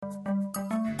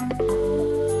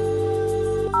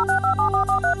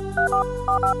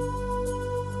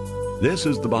This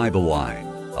is the Bible Line,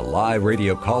 a live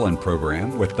radio call-in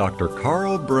program with Dr.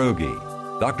 Carl Broggi.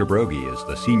 Dr. Broggi is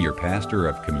the senior pastor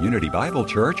of Community Bible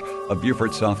Church of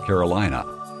Beaufort, South Carolina.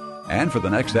 And for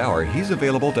the next hour, he's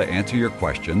available to answer your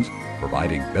questions,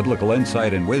 providing biblical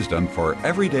insight and wisdom for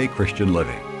everyday Christian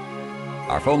living.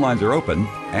 Our phone lines are open,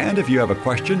 and if you have a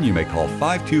question, you may call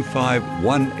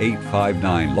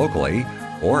 525-1859 locally,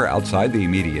 or outside the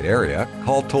immediate area,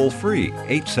 call toll-free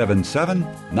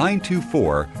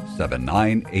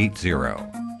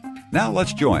 877-924-7980. Now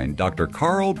let's join Dr.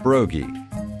 Carl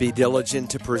Broggi. Be diligent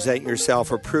to present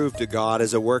yourself approved to God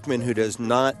as a workman who does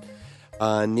not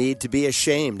need to be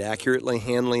ashamed, accurately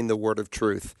handling the word of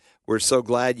truth. We're so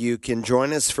glad you can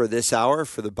join us for this hour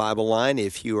for the Bible Line.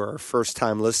 If you are a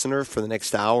first-time listener, for the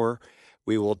next hour,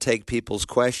 we will take people's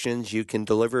questions. You can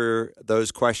deliver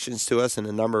those questions to us in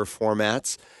a number of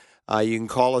formats. You can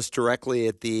call us directly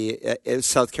at the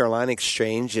South Carolina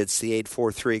Exchange. It's the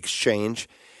 843 Exchange,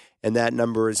 and that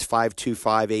number is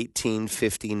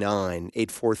 525-1859,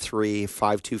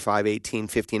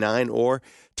 843-525-1859, or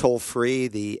toll-free,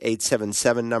 the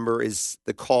 877 number is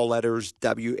the call letters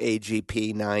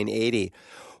WAGP 980.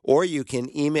 Or you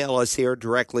can email us here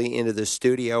directly into the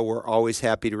studio. We're always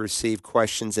happy to receive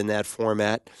questions in that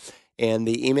format. And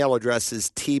the email address is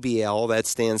TBL, that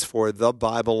stands for The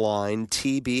Bible Line,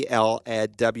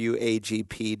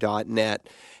 TBL@WAGP.net.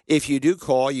 If you do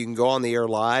call, you can go on the air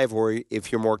live, or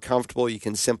if you're more comfortable, you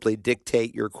can simply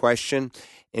dictate your question,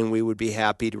 and we would be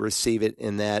happy to receive it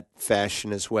in that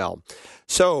fashion as well.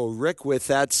 So, Rick, with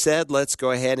that said, let's go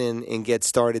ahead and get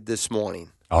started this morning.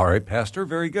 All right, Pastor,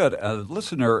 very good. A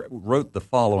listener wrote the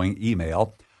following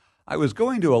email. I was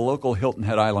going to a local Hilton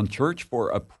Head Island church for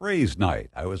a praise night.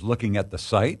 I was looking at the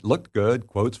site, looked good,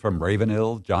 quotes from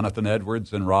Ravenhill, Jonathan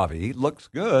Edwards, and Ravi, looks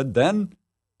good. Then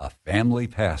a family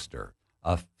pastor,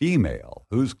 a female,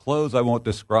 whose clothes I won't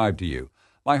describe to you.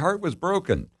 My heart was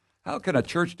broken. How can a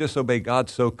church disobey God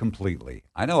so completely?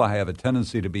 I know I have a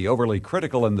tendency to be overly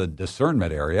critical in the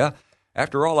discernment area.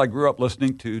 After all, I grew up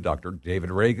listening to Dr.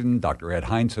 David Reagan, Dr. Ed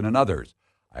Hindson, and others.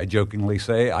 I jokingly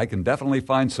say I can definitely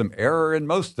find some error in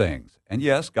most things. And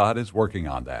yes, God is working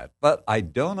on that. But I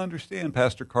don't understand,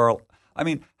 Pastor Carl. I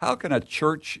mean, how can a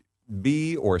church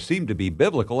be or seem to be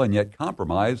biblical and yet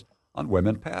compromise on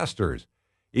women pastors?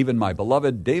 Even my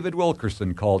beloved David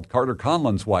Wilkerson called Carter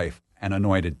Conlon's wife an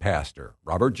anointed pastor.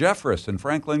 Robert Jeffress and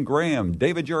Franklin Graham,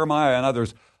 David Jeremiah, and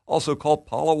others also called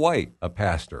Paula White a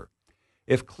pastor.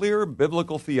 If clear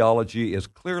biblical theology is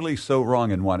clearly so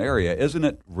wrong in one area, isn't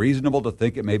it reasonable to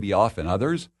think it may be off in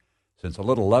others? Since a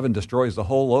little leaven destroys the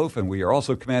whole loaf, and we are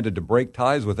also commanded to break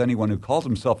ties with anyone who calls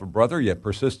himself a brother yet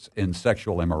persists in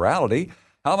sexual immorality,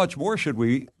 how much more should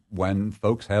we when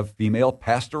folks have female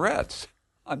pastorettes?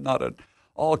 I'm not at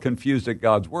all confused at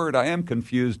God's word. I am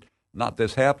confused, not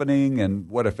this happening, and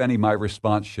what, if any, my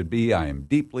response should be. I am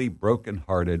deeply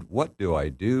brokenhearted. What do I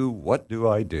do? What do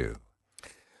I do?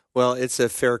 Well, it's a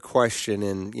fair question,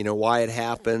 and why it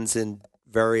happens in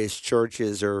various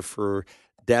churches or for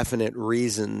definite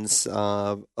reasons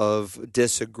of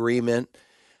disagreement.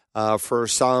 For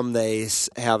some, they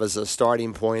have as a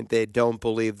starting point, they don't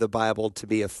believe the Bible to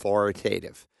be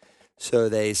authoritative. So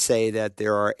they say that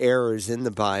there are errors in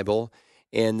the Bible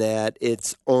and that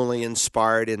it's only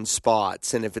inspired in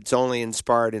spots. And if it's only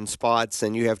inspired in spots,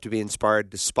 then you have to be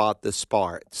inspired to spot the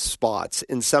spots.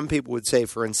 And some people would say,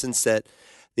 for instance, that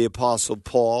the Apostle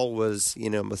Paul was,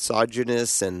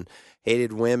 misogynist and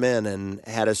hated women and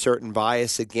had a certain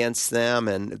bias against them,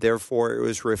 and therefore it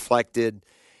was reflected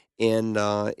in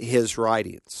his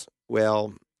writings.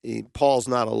 Well, Paul's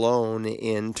not alone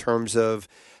in terms of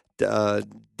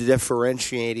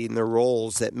differentiating the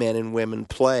roles that men and women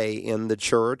play in the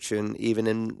church and even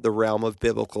in the realm of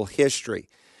biblical history.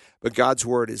 But God's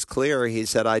word is clear. He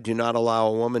said, I do not allow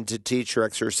a woman to teach or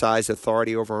exercise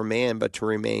authority over a man, but to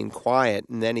remain quiet.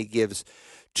 And then he gives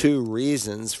two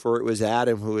reasons. For it was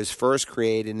Adam who was first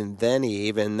created and then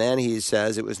Eve. And then he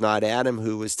says it was not Adam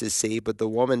who was deceived, but the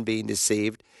woman being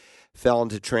deceived fell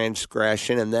into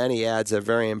transgression. And then he adds a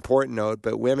very important note,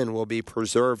 but women will be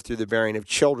preserved through the bearing of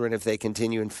children if they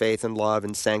continue in faith and love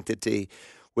and sanctity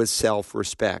with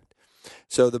self-respect.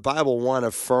 So the Bible, one,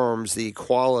 affirms the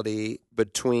equality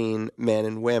between men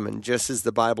and women, just as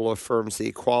the Bible affirms the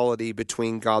equality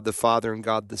between God the Father and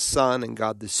God the Son and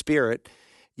God the Spirit,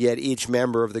 yet each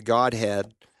member of the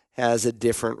Godhead has a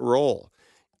different role.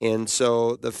 And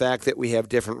so the fact that we have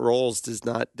different roles does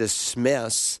not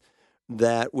dismiss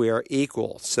that we are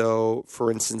equal. So, for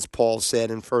instance, Paul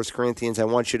said in 1 Corinthians, I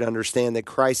want you to understand that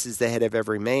Christ is the head of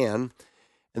every man,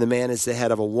 and the man is the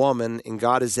head of a woman, and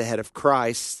God is the head of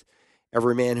Christ,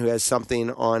 every man who has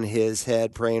something on his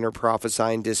head, praying or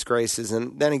prophesying, disgraces.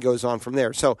 And then he goes on from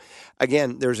there. So,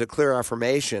 again, there's a clear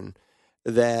affirmation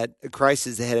that Christ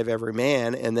is the head of every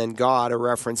man, and then God, a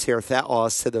reference here,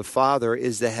 Theos, to the Father,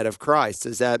 is the head of Christ.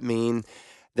 Does that mean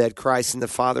that Christ and the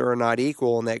Father are not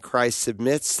equal and that Christ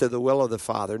submits to the will of the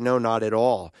Father? No, not at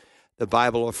all. The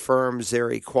Bible affirms their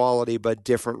equality but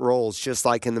different roles. Just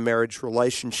like in the marriage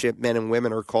relationship, men and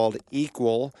women are called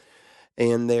equal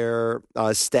in their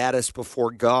status before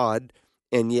God,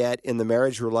 and yet in the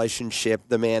marriage relationship,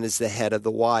 the man is the head of the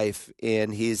wife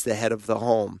and he's the head of the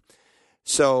home.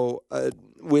 So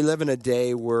we live in a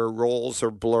day where roles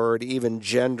are blurred, even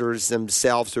genders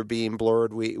themselves are being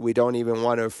blurred. We don't even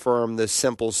want to affirm the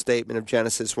simple statement of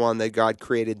Genesis 1 that God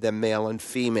created them male and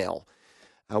female.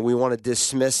 We want to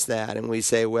dismiss that, and we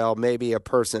say, well, maybe a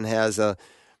person has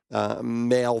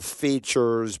male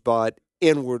features, but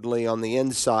inwardly on the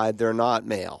inside they're not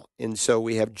male. And so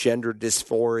we have gender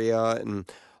dysphoria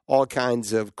and all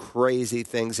kinds of crazy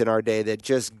things in our day that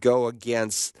just go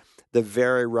against the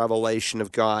very revelation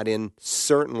of God. And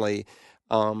certainly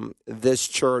this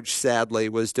church, sadly,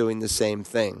 was doing the same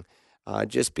thing.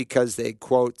 Just because they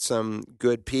quote some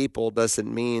good people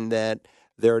doesn't mean that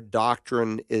their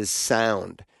doctrine is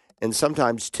sound. And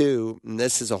sometimes, too, and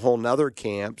this is a whole nother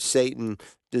camp, Satan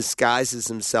disguises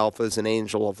himself as an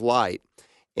angel of light.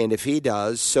 And if he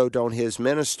does, so don't his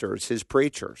ministers, his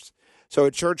preachers. So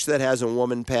a church that has a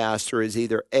woman pastor is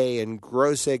either A, in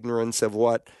gross ignorance of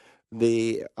what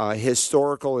the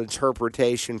historical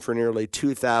interpretation for nearly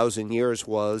 2,000 years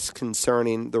was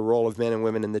concerning the role of men and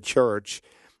women in the church,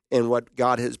 and what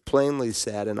God has plainly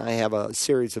said. And I have a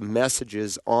series of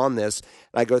messages on this.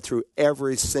 I go through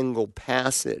every single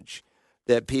passage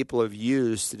that people have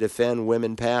used to defend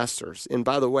women pastors. And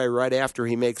by the way, right after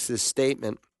he makes this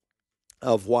statement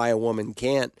of why a woman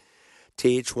can't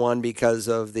teach, one, because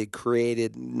of the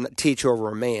created teach over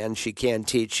a man. She can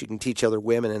teach. She can teach other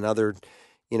women and other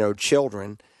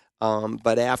children.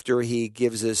 But after he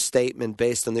gives his statement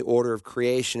based on the order of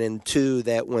creation, and two,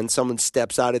 that when someone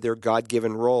steps out of their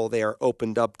God-given role, they are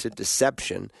opened up to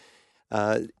deception.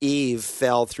 Eve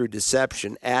fell through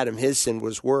deception. Adam, his sin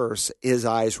was worse. His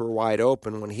eyes were wide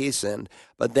open when he sinned.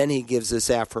 But then he gives this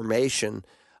affirmation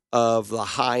of the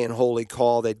high and holy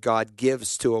call that God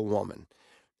gives to a woman.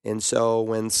 And so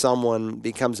when someone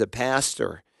becomes a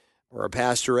pastor, or a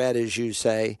pastorette, as you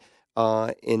say,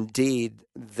 indeed,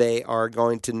 they are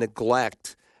going to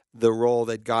neglect the role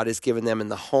that God has given them in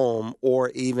the home, or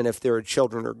even if their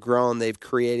children are grown, they've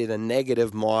created a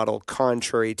negative model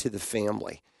contrary to the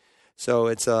family. So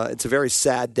it's a very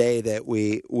sad day that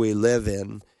we live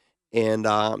in. And,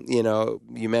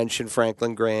 you mentioned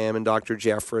Franklin Graham and Dr.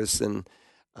 Jeffress, and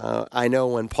I know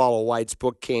when Paula White's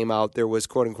book came out, there was,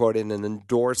 quote unquote, an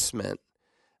endorsement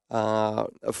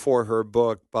for her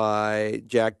book by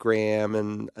Jack Graham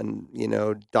and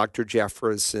Dr.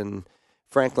 Jeffress and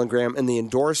Franklin Graham. And the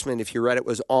endorsement, if you read it,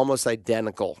 was almost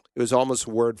identical. It was almost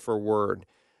word for word.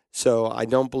 So I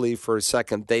don't believe for a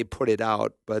second they put it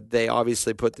out, but they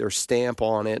obviously put their stamp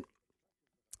on it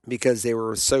because they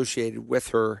were associated with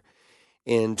her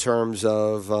in terms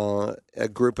of a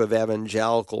group of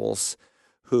evangelicals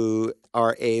who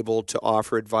are able to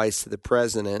offer advice to the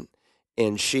president.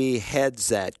 And she heads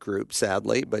that group,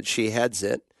 sadly, but she heads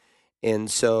it. And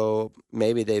so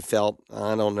maybe they felt,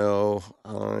 I don't know,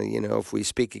 if we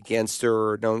speak against her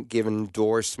or don't give an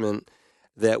endorsement,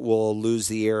 that we'll lose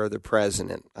the ear of the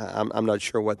president. I'm not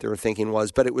sure what their thinking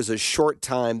was, but it was a short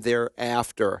time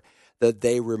thereafter that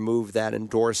they removed that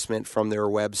endorsement from their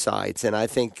websites. And I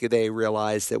think they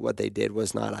realized that what they did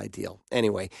was not ideal.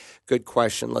 Anyway, good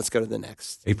question. Let's go to the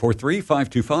next.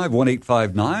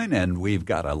 843-525-1859, and we've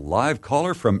got a live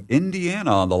caller from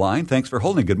Indiana on the line. Thanks for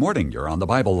holding. Good morning. You're on the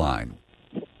Bible line.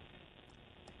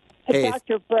 Hey,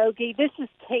 Dr. Broggi, this is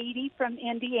Katie from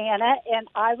Indiana, and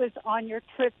I was on your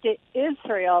trip to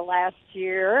Israel last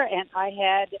year, and I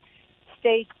had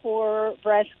stage 4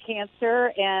 breast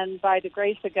cancer, and by the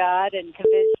grace of God and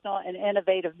conventional and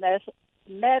innovative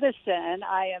medicine,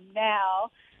 I am now,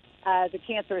 the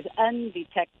cancer is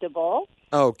undetectable.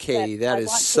 Oh, Katie, that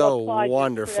is so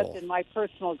wonderful. And my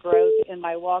personal growth in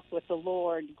my walk with the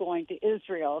Lord going to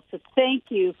Israel. So thank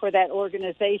you for that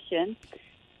organization.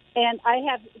 And I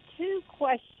have two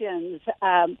questions.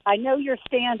 I know your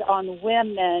stand on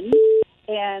women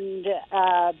and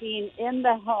being in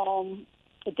the home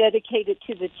dedicated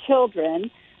to the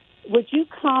children. Would you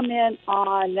comment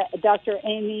on Dr.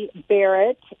 Amy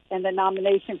Barrett and the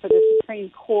nomination for the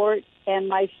Supreme Court? And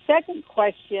my second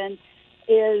question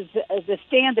is the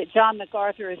stand that John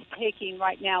MacArthur is taking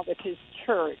right now with his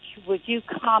church. Would you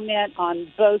comment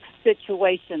on both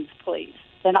situations, please?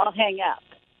 then I'll hang up.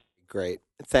 Great.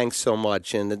 Thanks so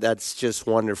much. And that's just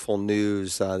wonderful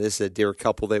news. This is a dear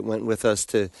couple that went with us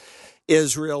to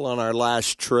Israel on our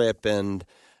last trip, and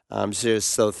I'm just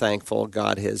so thankful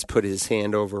God has put his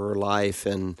hand over her life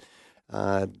and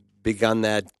begun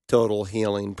that total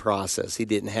healing process. He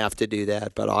didn't have to do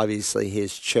that, but obviously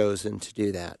he's chosen to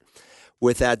do that.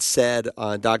 With that said,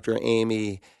 Dr.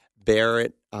 Amy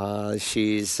Barrett,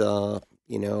 she's a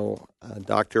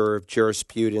doctor of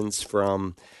jurisprudence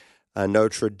from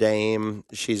Notre Dame.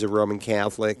 She's a Roman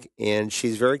Catholic, and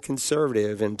she's very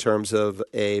conservative in terms of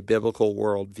a biblical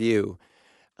worldview.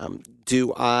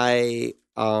 Do I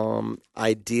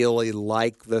ideally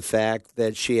like the fact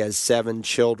that she has 7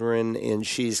 children and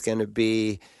she's going to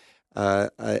be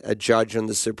a judge on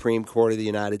the Supreme Court of the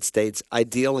United States?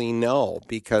 Ideally, no,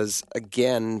 because,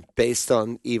 again, based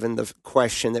on even the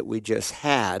question that we just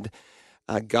had,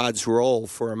 God's role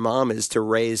for a mom is to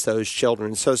raise those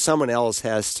children. So someone else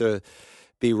has to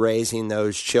be raising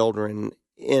those children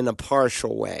in a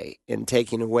partial way and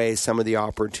taking away some of the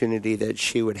opportunity that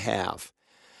she would have.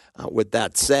 With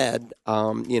that said,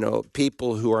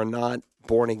 people who are not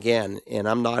born again, and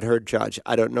I'm not her judge,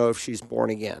 I don't know if she's born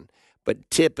again,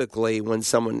 but typically when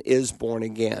someone is born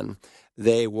again,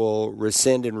 they will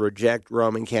rescind and reject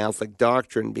Roman Catholic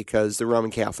doctrine because the Roman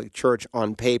Catholic Church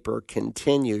on paper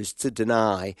continues to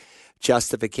deny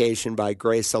justification by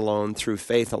grace alone through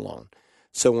faith alone.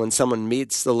 So when someone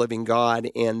meets the living God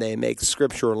and they make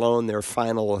Scripture alone their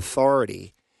final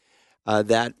authority,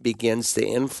 that begins to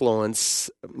influence,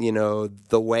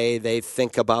 the way they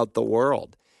think about the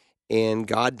world. And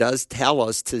God does tell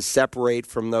us to separate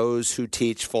from those who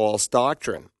teach false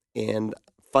doctrine. And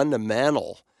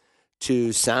fundamental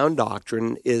to sound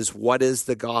doctrine is what is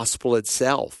the gospel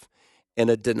itself. And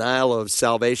a denial of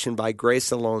salvation by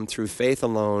grace alone through faith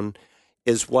alone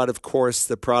is what, of course,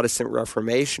 the Protestant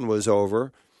Reformation was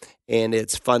over. And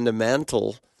it's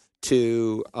fundamental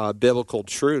to biblical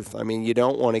truth. I mean, you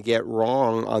don't want to get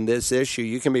wrong on this issue.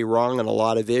 You can be wrong on a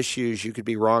lot of issues. You could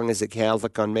be wrong as a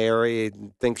Catholic on Mary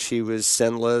and think she was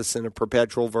sinless and a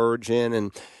perpetual virgin,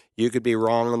 and you could be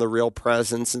wrong on the real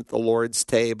presence at the Lord's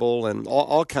table and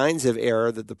all kinds of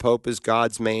error, that the Pope is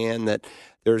God's man, that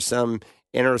there's some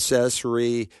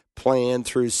intercessory plan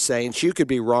through saints. You could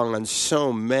be wrong on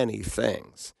so many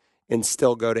things and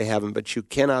still go to heaven, but you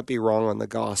cannot be wrong on the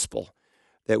gospel,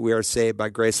 that we are saved by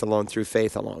grace alone through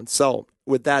faith alone. So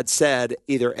with that said,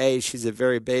 either A, she's a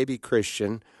very baby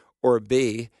Christian, or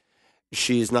B,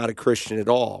 she's not a Christian at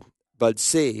all. But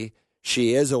C,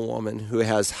 she is a woman who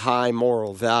has high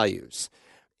moral values.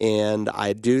 And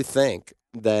I do think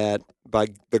that by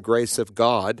the grace of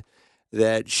God,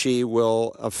 that she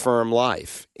will affirm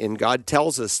life. And God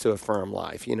tells us to affirm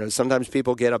life. Sometimes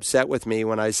people get upset with me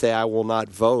when I say I will not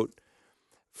vote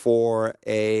for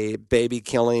a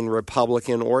baby-killing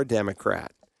Republican or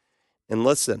Democrat. And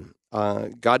listen,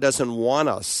 God doesn't want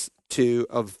us to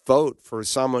vote for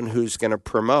someone who's going to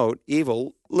promote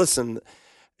evil. Listen,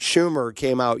 Schumer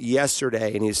came out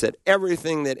yesterday and he said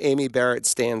everything that Amy Barrett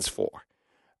stands for.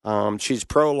 She's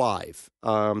pro-life.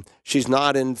 She's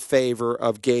not in favor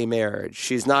of gay marriage.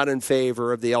 She's not in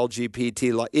favor of the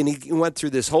LGBT law. And he went through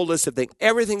this whole list of things.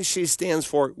 Everything she stands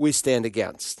for, we stand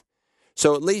against.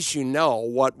 So at least you know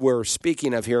what we're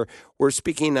speaking of here. We're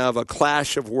speaking of a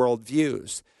clash of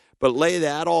worldviews. But lay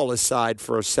that all aside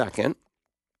for a second.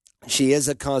 She is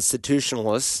a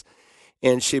constitutionalist,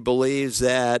 and she believes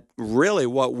that really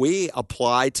what we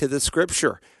apply to the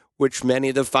Scripture, which many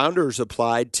of the founders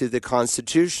applied to the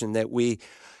Constitution, that we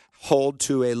hold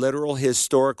to a literal,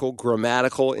 historical,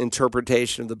 grammatical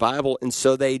interpretation of the Bible, and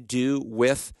so they do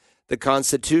with the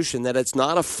Constitution, that it's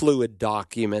not a fluid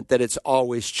document, that it's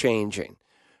always changing,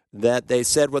 that they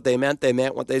said what they meant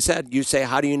what they said. You say,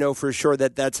 how do you know for sure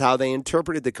that that's how they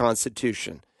interpreted the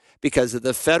Constitution? Because of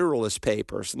the Federalist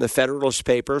Papers. And the Federalist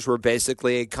Papers were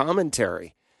basically a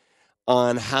commentary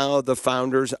on how the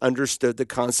founders understood the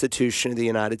Constitution of the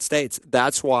United States.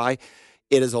 That's why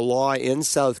it is a law in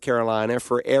South Carolina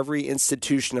for every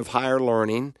institution of higher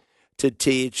learning to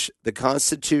teach the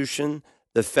Constitution,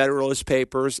 the Federalist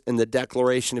Papers, and the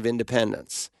Declaration of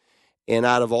Independence. And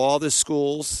out of all the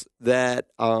schools that,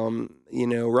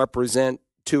 represent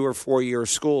 2 or 4 year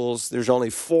schools, there's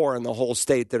only 4 in the whole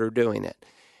state that are doing it.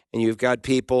 And you've got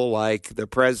people like the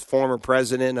former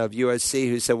president of USC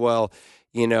who said, well,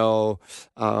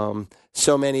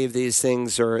 so many of these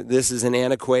things this is an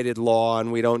antiquated law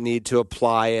and we don't need to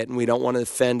apply it and we don't want to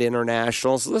offend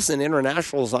internationals. Listen,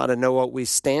 internationals ought to know what we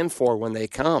stand for when they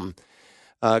come.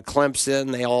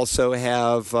 Clemson, they also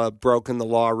have broken the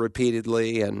law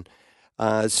repeatedly. And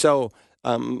so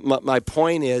My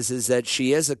point is that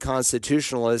she is a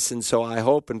constitutionalist, and so I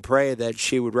hope and pray that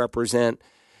she would represent,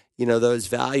 those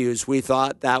values. We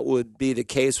thought that would be the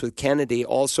case with Kennedy,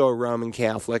 also a Roman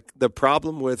Catholic. The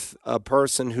problem with a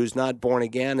person who's not born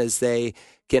again is they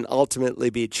can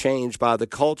ultimately be changed by the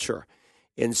culture.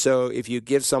 And so if you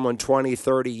give someone 20,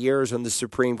 30 years on the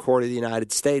Supreme Court of the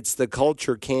United States, the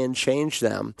culture can change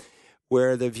them,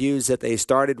 where the views that they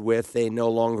started with, they no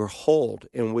longer hold.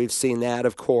 And we've seen that,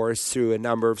 of course, through a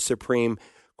number of Supreme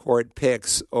Court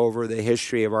picks over the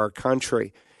history of our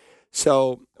country.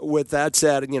 So with that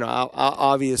said,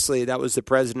 obviously that was the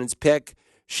president's pick.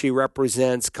 She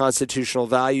represents constitutional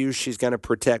values. She's going to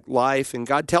protect life. And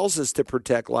God tells us to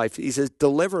protect life. He says,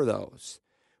 deliver those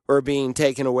who are being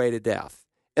taken away to death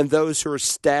and those who are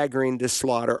staggering to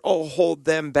slaughter. Oh, hold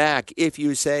them back. If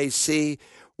you say, see,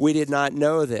 we did not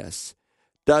know this.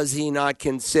 Does he not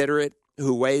consider it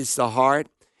who weighs the heart?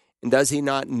 And does he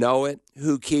not know it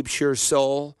who keeps your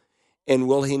soul? And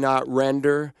will he not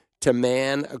render to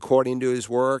man according to his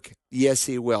work? Yes,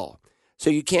 he will.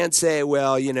 So you can't say,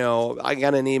 well, I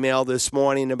got an email this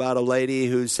morning about a lady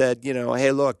who said,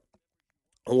 hey, look,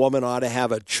 a woman ought to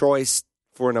have a choice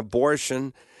for an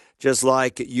abortion, just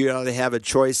like you ought to have a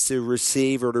choice to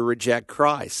receive or to reject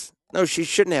Christ. No, she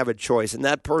shouldn't have a choice. And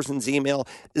that person's email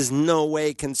is no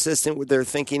way consistent with their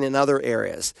thinking in other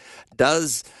areas.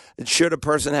 Should a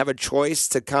person have a choice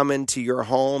to come into your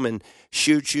home and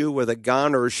shoot you with a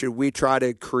gun, or should we try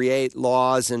to create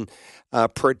laws and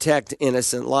protect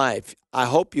innocent life? I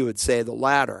hope you would say the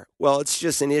latter. Well, it's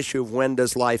just an issue of when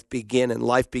does life begin, and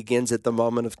life begins at the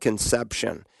moment of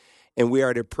conception, and we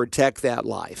are to protect that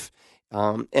life.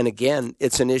 And again,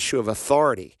 it's an issue of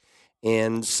authority.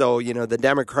 And so, the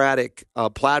Democratic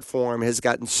platform has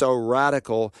gotten so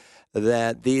radical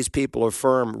that these people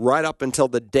affirm right up until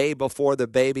the day before the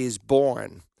baby is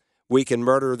born, we can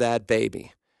murder that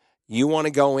baby. You want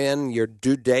to go in, your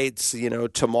due date's,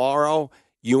 tomorrow.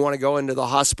 You want to go into the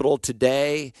hospital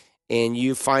today, and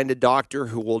you find a doctor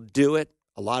who will do it.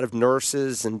 A lot of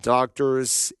nurses and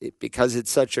doctors, because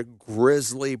it's such a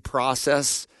grisly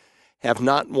process, have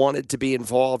not wanted to be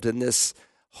involved in this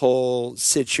whole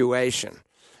situation.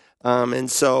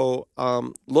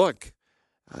 Look,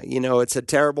 it's a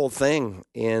terrible thing,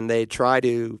 and they try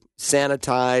to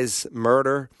sanitize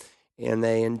murder, and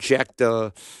they inject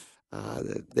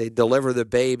they deliver the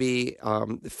baby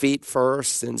feet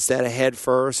first instead of head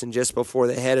first, and just before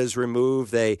the head is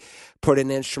removed, they put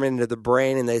an instrument into the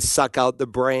brain, and they suck out the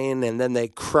brain, and then they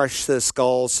crush the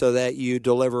skull so that you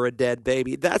deliver a dead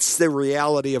baby. That's the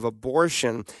reality of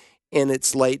abortion in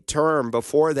its late term.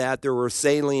 Before that, there were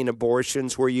saline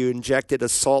abortions where you injected a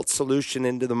salt solution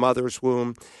into the mother's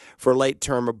womb for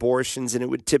late-term abortions, and it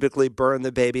would typically burn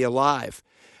the baby alive.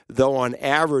 Though on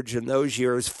average in those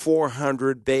years,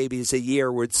 400 babies a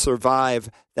year would survive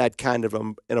that kind of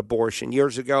an abortion.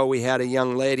 Years ago, we had a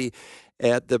young lady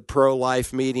at the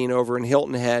pro-life meeting over in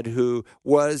Hilton Head who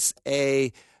was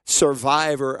a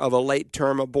survivor of a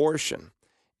late-term abortion,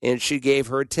 and she gave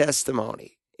her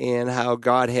testimony and how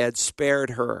God had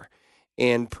spared her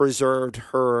and preserved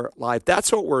her life.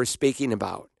 That's what we're speaking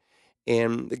about.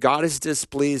 And God is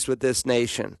displeased with this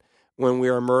nation when we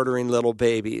are murdering little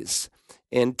babies.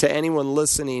 And to anyone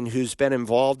listening who's been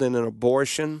involved in an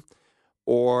abortion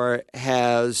or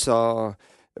has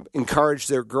encouraged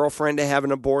their girlfriend to have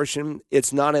an abortion,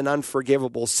 it's not an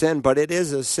unforgivable sin, but it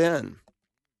is a sin.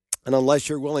 And unless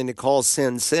you're willing to call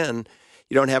sin, sin,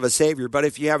 you don't have a Savior. But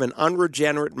if you have an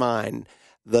unregenerate mind,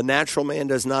 the natural man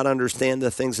does not understand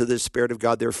the things of the Spirit of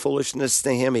God. They're foolishness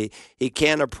to him. He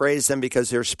can't appraise them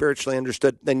because they're spiritually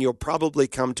understood. Then you'll probably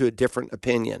come to a different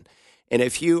opinion. And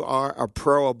if you are a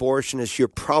pro-abortionist, you're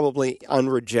probably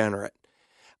unregenerate.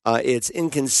 It's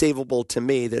inconceivable to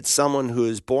me that someone who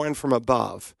is born from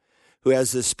above, who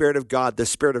has the Spirit of God, the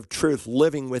Spirit of truth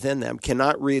living within them,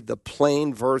 cannot read the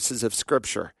plain verses of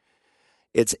Scripture.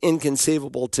 It's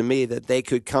inconceivable to me that they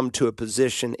could come to a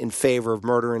position in favor of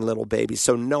murdering little babies.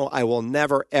 So no, I will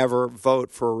never, ever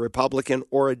vote for a Republican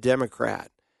or a Democrat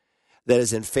that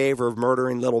is in favor of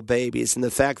murdering little babies. And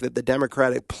the fact that the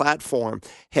Democratic platform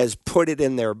has put it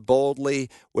in there boldly,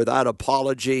 without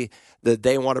apology, that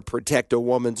they want to protect a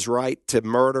woman's right to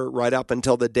murder right up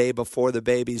until the day before the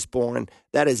baby's born,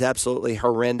 that is absolutely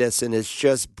horrendous, and it's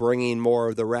just bringing more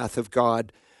of the wrath of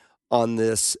God on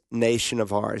this nation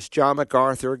of ours. John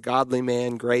MacArthur, godly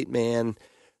man, great man,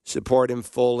 support him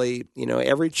fully.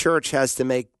 Every church has to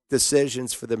make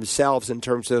decisions for themselves in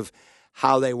terms of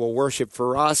how they will worship.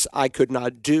 For us, I could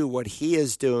not do what he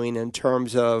is doing in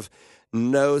terms of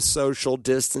no social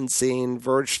distancing.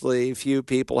 Virtually few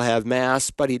people have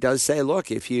masks, but he does say,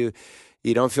 look, if you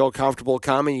you don't feel comfortable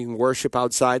coming, you can worship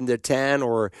outside in the tent,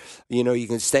 or, you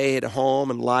can stay at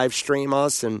home and live stream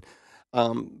us.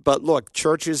 But look,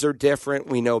 churches are different.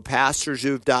 We know pastors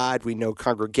who've died. We know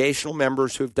congregational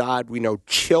members who've died. We know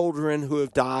children who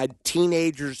have died,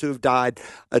 teenagers who have died,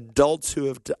 adults who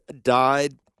have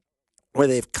died where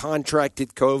they've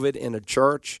contracted COVID in a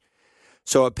church.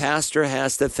 So a pastor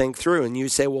has to think through. And you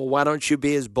say, well, why don't you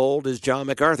be as bold as John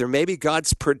MacArthur? Maybe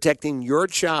God's protecting your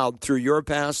child through your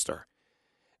pastor.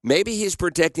 Maybe he's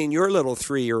protecting your little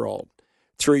 3-year-old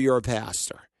through your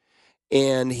pastor.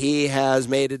 And he has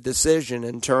made a decision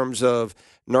in terms of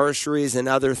nurseries and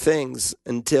other things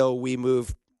until we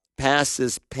move past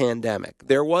this pandemic.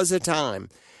 There was a time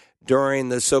during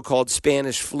the so-called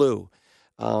Spanish flu,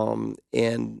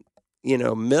 and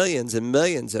millions and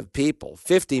millions of people,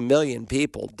 50 million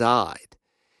people died.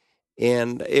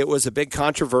 And it was a big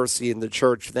controversy in the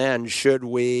church then. Should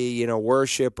we,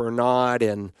 worship or not?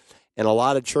 And a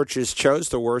lot of churches chose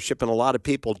to worship, and a lot of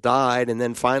people died. And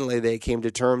then finally they came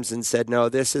to terms and said, no,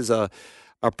 this is a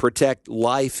protect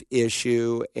life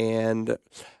issue, and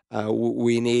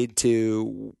we need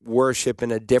to worship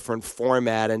in a different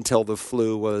format until the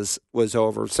flu was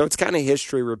over. So it's kind of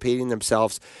history repeating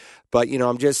themselves. But,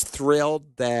 I'm just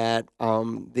thrilled that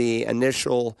the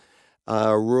initial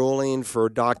ruling for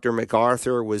Dr.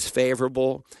 MacArthur was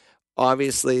favorable.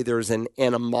 Obviously, there's an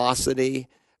animosity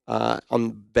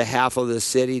on behalf of the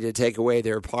city to take away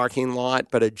their parking lot,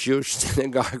 but a Jewish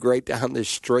synagogue right down the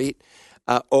street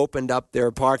opened up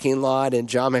their parking lot, and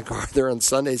John MacArthur on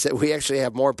Sunday said, we actually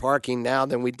have more parking now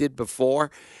than we did before.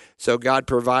 So God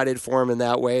provided for him in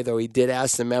that way, though he did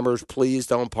ask the members, please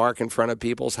don't park in front of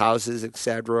people's houses,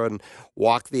 etc., and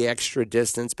walk the extra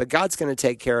distance. But God's going to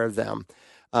take care of them.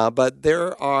 But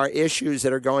there are issues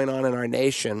that are going on in our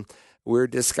nation. We're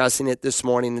discussing it this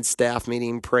morning in staff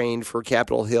meeting, praying for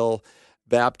Capitol Hill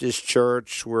Baptist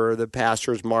Church, where the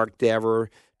pastor is Mark Dever.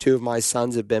 2 of my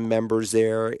sons have been members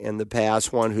there in the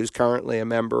past, one who's currently a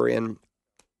member. And,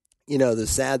 the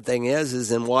sad thing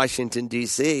is in Washington,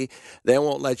 D.C., they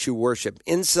won't let you worship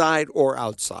inside or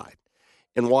outside.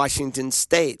 In Washington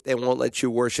State, they won't let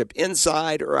you worship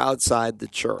inside or outside the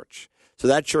church. So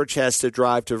that church has to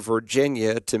drive to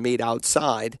Virginia to meet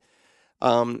outside.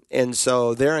 And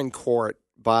so they're in court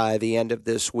by the end of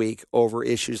this week over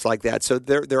issues like that. So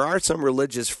there are some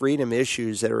religious freedom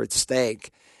issues that are at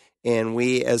stake, and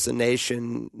we as a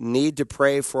nation need to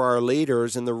pray for our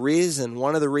leaders. And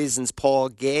one of the reasons Paul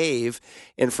gave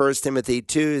in 1 Timothy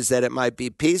 2 is that it might be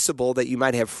peaceable, that you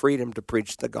might have freedom to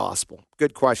preach the gospel.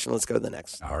 Good question. Let's go to the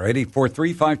next. All righty,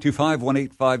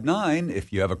 43525-1859.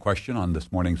 If you have a question on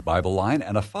this morning's Bible line,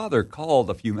 and a father called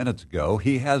a few minutes ago,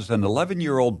 he has an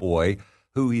 11-year-old boy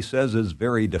who he says is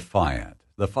very defiant.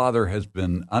 The father has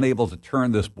been unable to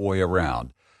turn this boy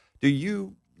around. Do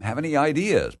you have any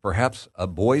ideas? Perhaps a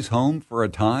boys' home for a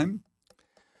time?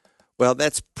 Well,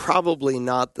 that's probably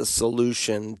not the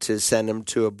solution, to send him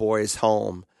to a boys'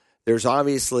 home. There's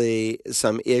obviously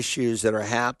some issues that are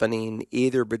happening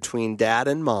either between dad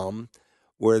and mom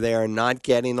where they are not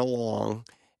getting along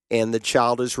and the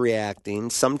child is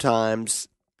reacting. Sometimes,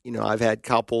 I've had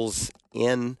couples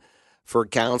in for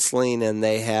counseling and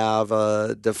they have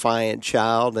a defiant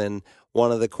child, and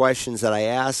one of the questions that I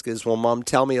ask is, well, Mom,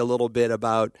 tell me a little bit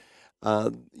about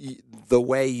the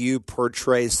way you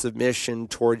portray submission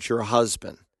towards your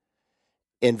husband.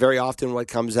 And very often what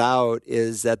comes out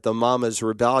is that the mom is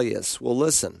rebellious. Well,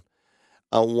 listen,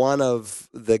 one of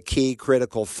the key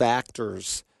critical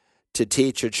factors to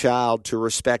teach a child to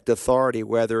respect authority,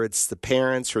 whether it's the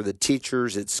parents or the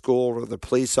teachers at school or the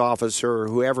police officer or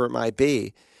whoever it might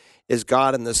be, is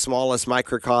God in the smallest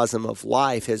microcosm of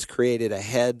life has created a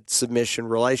head-submission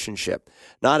relationship,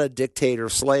 not a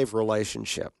dictator-slave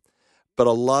relationship, but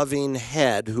a loving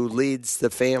head who leads the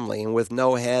family. And with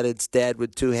no head, it's dead.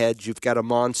 With 2 heads, you've got a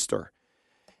monster.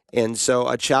 And so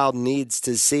a child needs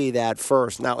to see that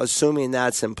first. Now, assuming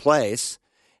that's in place,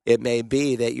 it may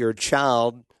be that your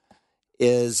child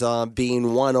is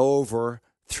being won over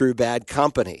through bad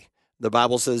company. The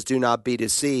Bible says, do not be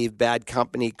deceived. Bad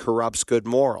company corrupts good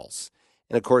morals.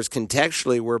 And, of course,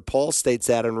 contextually, where Paul states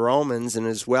that in Romans and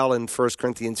as well in 1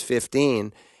 Corinthians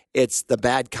 15, it's the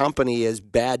bad company is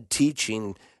bad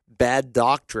teaching, bad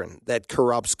doctrine that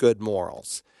corrupts good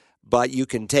morals. But you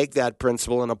can take that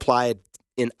principle and apply it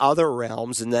in other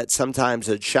realms, and that sometimes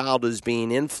a child is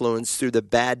being influenced through the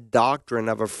bad doctrine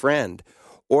of a friend,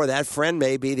 or that friend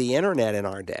may be the internet in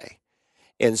our day.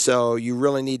 And so you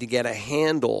really need to get a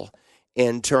handle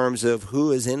in terms of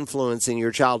who is influencing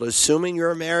your child. Assuming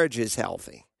your marriage is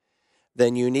healthy,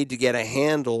 then you need to get a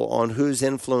handle on who's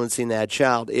influencing that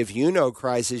child. If you know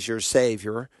Christ is your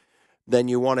Savior, then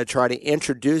you want to try to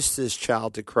introduce this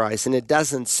child to Christ. And it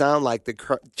doesn't sound like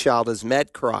the child has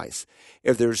met Christ.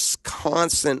 If there's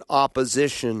constant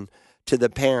opposition to the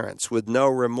parents with no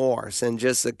remorse and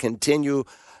just a continual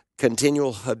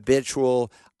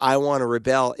habitual, I want to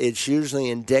rebel, it's usually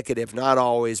indicative, not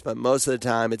always, but most of the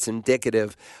time it's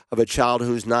indicative of a child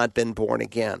who's not been born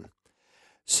again.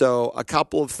 So a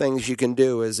couple of things you can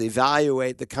do is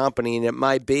evaluate the company, and it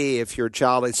might be if your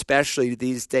child, especially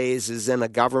these days, is in a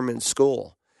government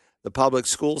school, the public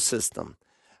school system.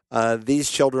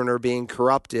 These children are being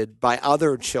corrupted by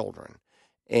other children,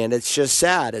 and it's just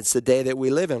sad. It's the day that we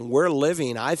live in. We're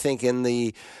living, I think, in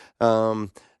the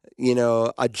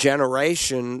a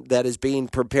generation that is being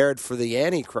prepared for the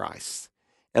Antichrist.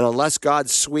 And unless God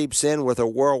sweeps in with a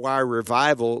worldwide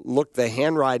revival, look, the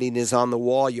handwriting is on the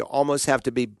wall. You almost have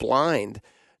to be blind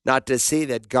not to see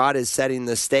that God is setting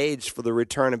the stage for the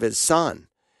return of his son.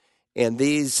 And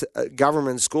these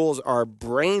government schools are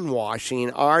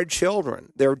brainwashing our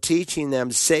children. They're teaching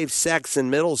them safe sex in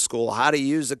middle school, how to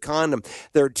use a condom.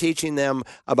 They're teaching them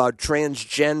about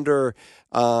transgender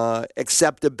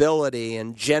acceptability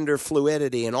and gender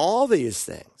fluidity and all these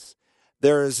things.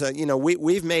 There's,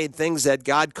 we've made things that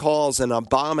God calls an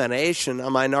abomination a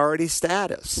minority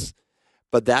status.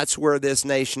 But that's where this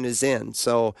nation is in.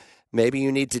 So maybe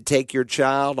you need to take your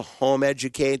child, home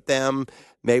educate them.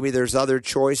 Maybe there's other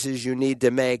choices you need to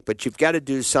make, but you've got to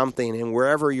do something. And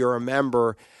wherever you're a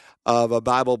member of a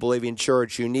Bible-believing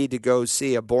church, you need to go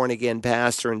see a born-again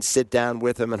pastor and sit down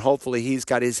with him, and hopefully he's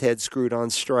got his head screwed on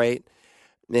straight.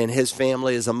 And his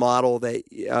family is a model that,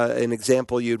 an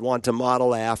example you'd want to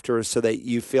model after so that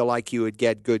you feel like you would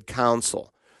get good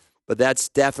counsel. But that's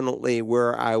definitely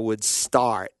where I would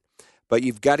start. But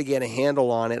you've got to get a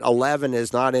handle on it. 11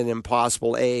 is not an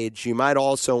impossible age. You might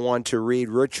also want to read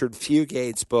Richard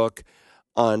Fugate's book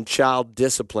on child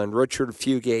discipline. Richard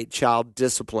Fugate, Child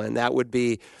Discipline. That would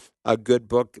be a good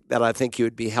book that I think you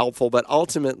would be helpful. But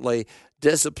ultimately,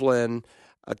 discipline,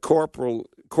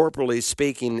 corporally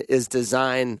speaking, is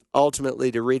designed ultimately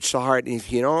to reach the heart. And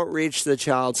if you don't reach the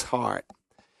child's heart,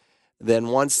 then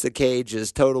once the cage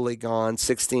is totally gone,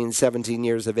 16, 17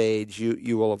 years of age,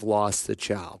 you will have lost the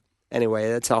child.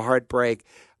 Anyway, that's a heartbreak,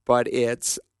 but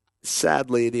it's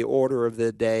sadly the order of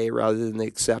the day rather than the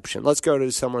exception. Let's go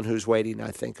to someone who's waiting,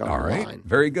 I think, on the line. All right.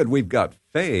 Very good. We've got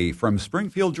Faye from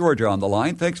Springfield, Georgia on the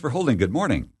line. Thanks for holding. Good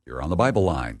morning. You're on the Bible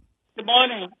line. Good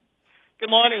morning. Good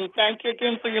morning. Thank you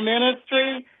again for your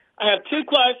ministry. I have two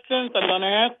questions. I'm going to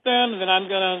ask them, and then I'm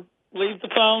going to leave the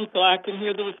phone so I can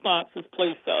hear the responses,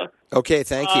 please, sir. Okay,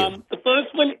 thank you. The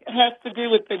first one has to do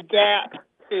with the gap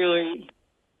theory.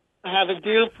 I have a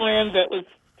dear friend that was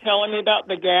telling me about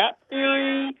the gap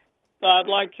theory, so I'd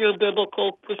like your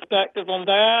biblical perspective on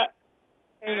that.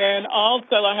 And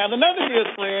also, I have another dear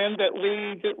friend that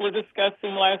we were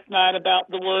discussing last night about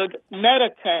the word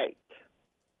meditate.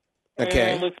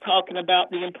 Okay. And was talking about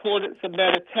the importance of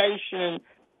meditation.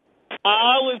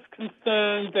 I was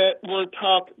concerned that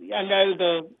I know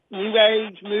the New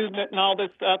Age movement and all this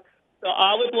stuff, so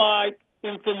I would like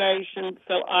information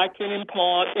so I can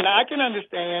impart and I can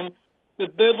understand the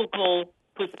biblical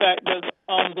perspective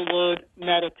on the word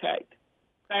meditate.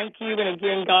 Thank you, and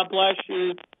again, God bless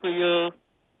you for your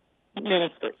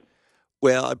ministry.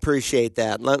 Well, I appreciate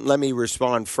that. Let me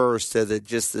respond first to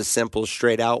just the simple,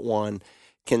 straight-out one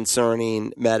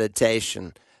concerning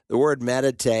meditation. The word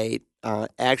meditate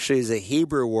actually is a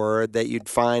Hebrew word that you'd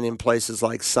find in places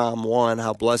like Psalm 1,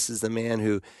 how blessed is the man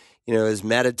who is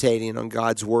meditating on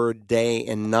God's word day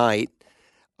and night.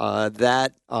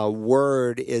 That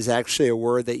word is actually a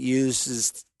word that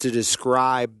uses to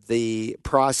describe the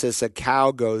process a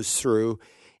cow goes through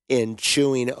in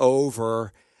chewing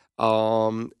over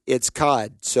its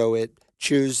cud. So it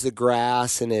chews the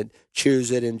grass, and it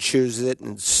chews it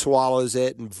and swallows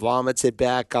it and vomits it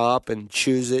back up and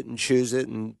chews it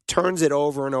and turns it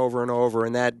over and over and over.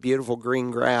 And that beautiful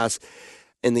green grass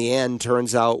in the end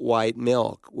turns out white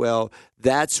milk. Well,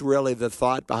 that's really the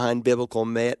thought behind biblical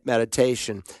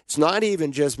meditation. It's not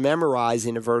even just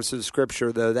memorizing a verse of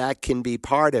Scripture, though that can be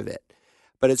part of it.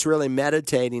 But it's really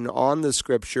meditating on the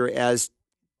Scripture as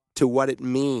to what it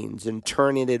means and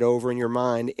turning it over in your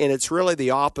mind. And it's really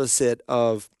the opposite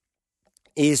of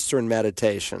Eastern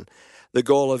meditation. The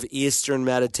goal of Eastern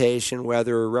meditation,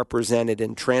 whether represented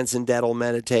in transcendental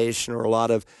meditation or a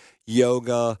lot of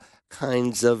yoga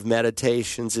kinds of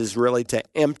meditations, is really to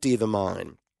empty the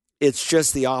mind. It's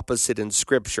just the opposite in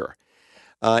Scripture.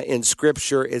 In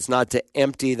Scripture, it's not to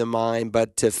empty the mind,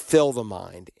 but to fill the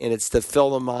mind. And it's to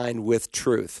fill the mind with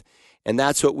truth. And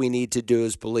that's what we need to do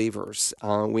as believers.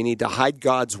 We need to hide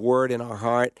God's word in our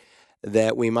heart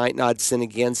that we might not sin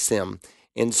against him.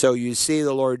 And so you see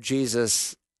the Lord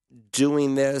Jesus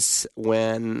doing this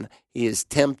when he is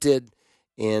tempted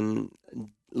in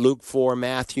Luke 4,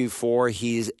 Matthew 4.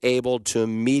 He's able to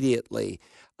immediately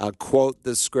quote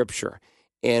the Scripture.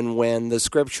 And when the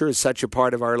Scripture is such a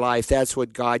part of our life, that's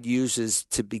what God uses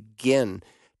to begin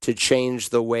to change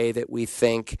the way that we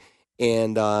think,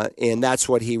 and that's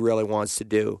what he really wants to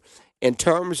do. In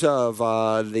terms of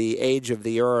the age of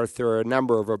the earth, there are a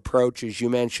number of approaches. You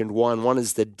mentioned one. One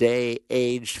is the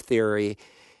day-age theory,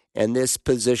 and this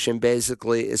position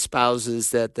basically espouses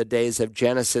that the days of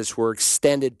Genesis were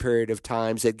extended period of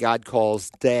times that God calls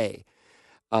day.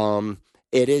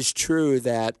 It is true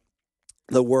that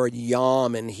the word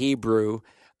yom in Hebrew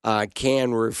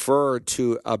can refer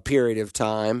to a period of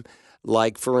time,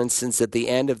 like, for instance, at the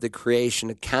end of the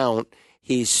creation account,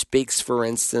 he speaks, for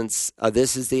instance,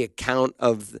 this is the account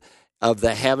of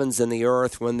the heavens and the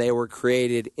earth when they were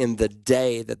created in the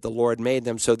day that the Lord made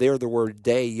them. So there the word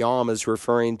day, yom, is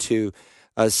referring to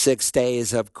 6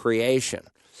 days of creation.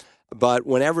 But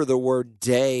whenever the word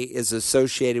day is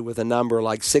associated with a number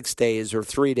like 6 days or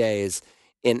 3 days,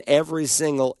 in every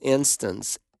single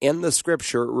instance in the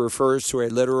Scripture, it refers to a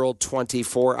literal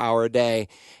 24-hour day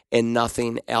and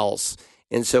nothing else.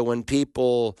 And so when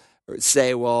people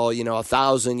say, well,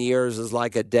 1,000 years is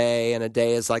like a day and a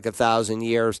day is like 1,000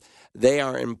 years, they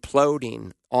are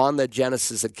imploding on the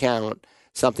Genesis account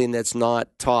something that's not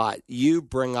taught. You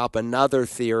bring up another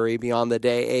theory beyond the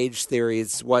day-age theory.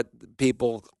 It's what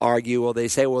people argue. Well, they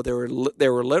say, well, there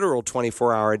were literal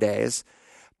 24-hour days,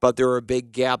 but there are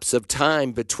big gaps of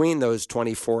time between those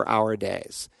 24-hour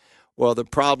days. Well, the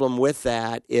problem with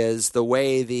that is the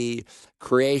way the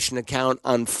creation account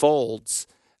unfolds.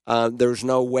 There's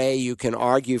no way you can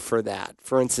argue for that.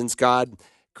 For instance, God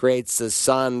creates the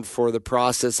sun for the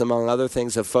process, among other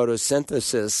things, of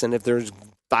photosynthesis. And if there's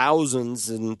thousands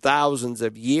and thousands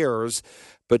of years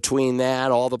between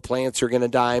that, all the plants are going to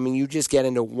die. I mean, you just get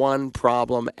into one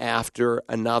problem after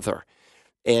another.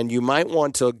 And you might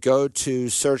want to go to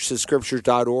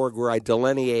searchthescriptures.org, where I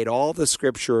delineate all the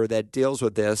Scripture that deals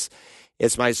with this.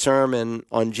 It's my sermon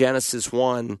on Genesis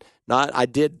 1.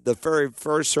 The very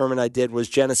first sermon I did was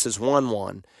Genesis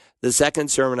 1:1. The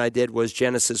second sermon I did was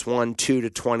Genesis 1:2 to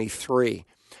 23.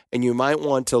 And you might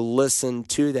want to listen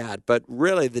to that. But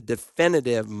really, the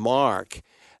definitive mark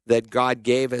that God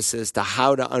gave us as to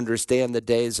how to understand the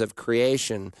days of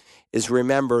creation is,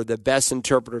 remember, the best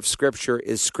interpreter of Scripture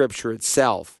is Scripture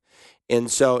itself.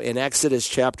 And so in Exodus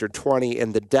chapter 20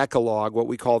 in the Decalogue, what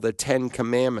we call the Ten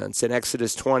Commandments, in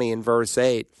Exodus 20 in verse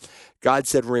 8, God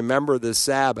said, remember the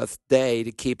Sabbath day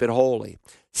to keep it holy.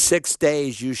 6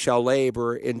 days you shall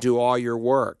labor and do all your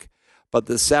work, but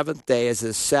the seventh day is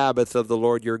the Sabbath of the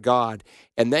Lord your God.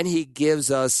 And then he gives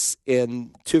us,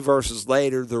 in 2 verses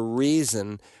later, the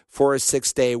reason for a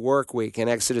 6-day work week in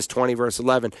Exodus 20, verse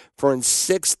 11. For in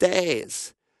 6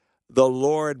 days the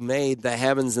Lord made the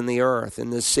heavens and the earth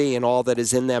and the sea and all that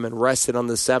is in them, and rested on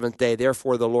the seventh day.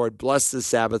 Therefore the Lord blessed the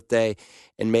Sabbath day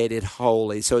and made it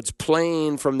holy. So it's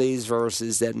plain from these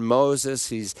verses that Moses,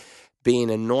 he's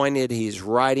being anointed, he's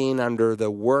writing under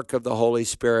the work of the Holy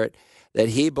Spirit, that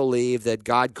he believed that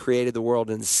God created the world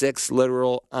in 6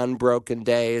 literal unbroken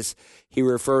days. He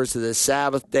refers to the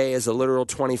Sabbath day as a literal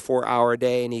 24-hour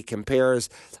day, and he compares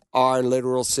our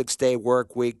literal 6-day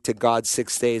work week to God's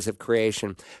 6 days of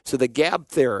creation. So the gap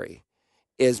theory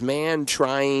is man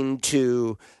trying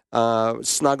to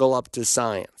snuggle up to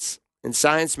science. And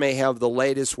science may have the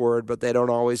latest word, but they don't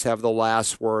always have the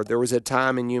last word. There was a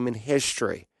time in human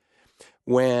history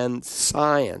when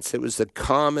science, it was the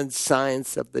common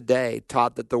science of the day,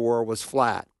 taught that the world was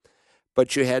flat.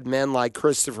 But you had men like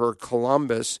Christopher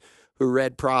Columbus, who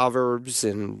read Proverbs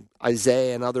and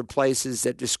Isaiah and other places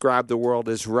that describe the world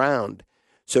as round.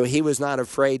 So he was not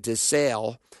afraid to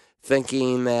sail,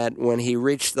 thinking that when he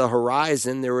reached the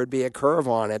horizon, there would be a curve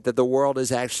on it, that the world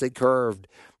is actually curved,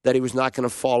 that he was not going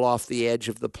to fall off the edge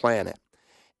of the planet.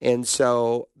 And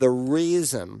so the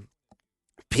reason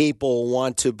people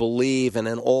want to believe in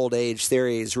an old age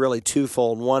theory is really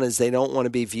twofold. One is they don't want to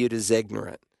be viewed as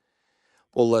ignorant.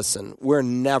 Well, listen, we're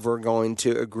never going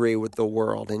to agree with the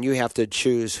world, and you have to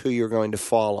choose who you're going to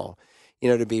follow.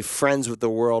 To be friends with the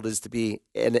world is to be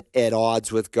at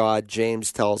odds with God,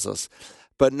 James tells us.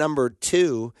 But number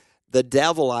two, the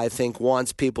devil, I think,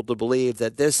 wants people to believe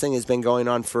that this thing has been going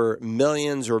on for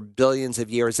millions or billions of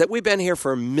years, that we've been here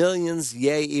for millions,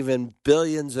 yea, even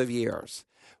billions of years.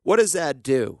 What does that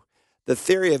do? The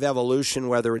theory of evolution,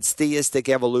 whether it's theistic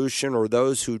evolution or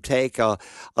those who take a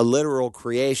literal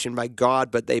creation by God,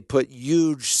 but they put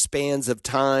huge spans of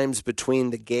times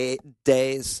between the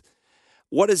days,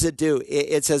 what does it do?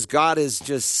 It says God is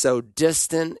just so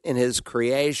distant in his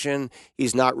creation.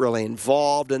 He's not really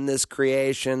involved in this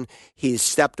creation. He's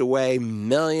stepped away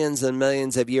millions and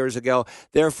millions of years ago.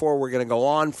 Therefore, we're going to go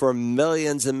on for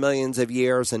millions and millions of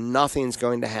years and nothing's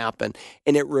going to happen.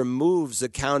 And it removes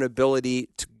accountability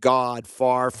to God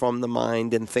far from the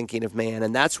mind and thinking of man.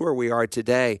 And that's where we are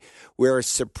today. We're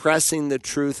suppressing the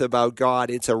truth about God.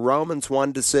 It's a Romans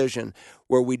 1 decision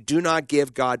where we do not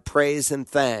give God praise and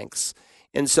thanks.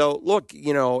 And so, look,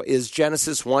 is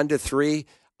Genesis 1-3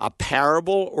 a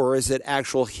parable or is it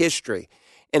actual history?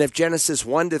 And if Genesis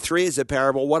 1-3 is a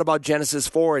parable, what about Genesis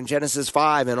 4 and Genesis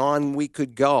 5 and on we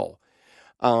could go?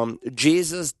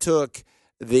 Jesus took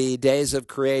the days of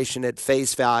creation at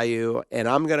face value, and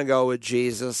I'm going to go with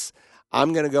Jesus.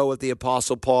 I'm going to go with the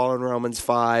Apostle Paul in Romans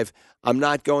 5. I'm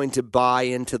not going to buy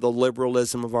into the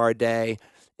liberalism of our day.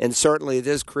 And certainly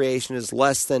this creation is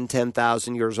less than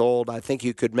 10,000 years old. I think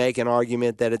you could make an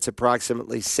argument that it's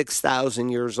approximately 6,000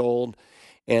 years old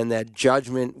and that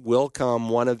judgment will come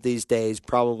one of these days,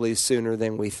 probably sooner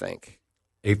than we think.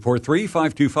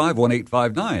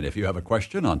 843-525-1859. If you have a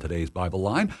question on today's Bible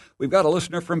Line, we've got a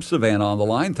listener from Savannah on the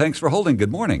line. Thanks for holding. Good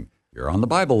morning. You're on the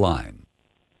Bible Line.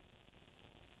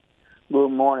 Good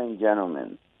morning,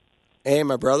 gentlemen. Hey,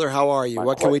 my brother, how are you?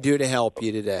 What can we do to help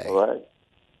you today? All right.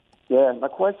 Yeah, my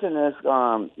question is, we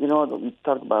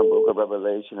talked about the book of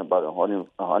Revelation about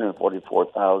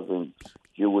 144,000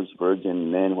 Jewish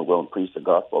virgin men who will preach the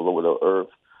gospel all over the earth.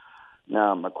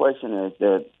 Now, my question is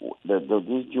that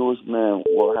these Jewish men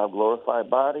will have glorified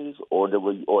bodies, or to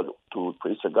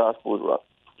preach the gospel,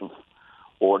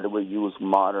 or they will use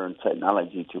modern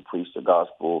technology to preach the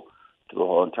gospel to the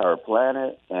whole entire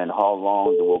planet, and how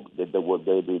long will they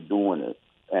be doing it?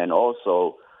 And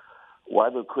also, why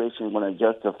do Christians want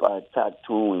to justify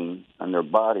tattooing on their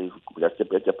bodies? That's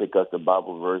because the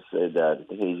Bible verse said that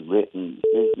he's written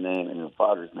his name and his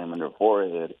Father's name on their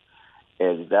forehead.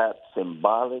 Is that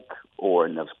symbolic or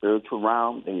in the spiritual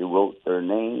realm that he wrote their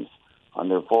names on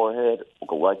their forehead?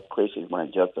 Why Christians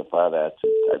want to justify that to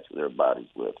tattoo their bodies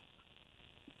with?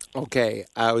 Okay,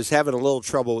 I was having a little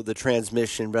trouble with the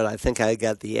transmission, but I think I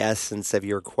got the essence of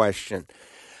your question.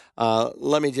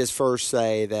 Let me just first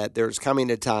say that there's coming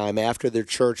a time after the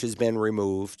church has been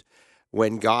removed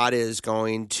when God is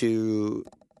going to,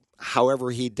 however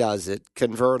he does it,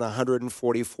 convert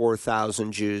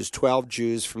 144,000 Jews, 12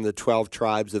 Jews from the 12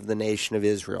 tribes of the nation of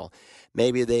Israel.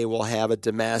 Maybe they will have a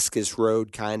Damascus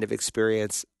Road kind of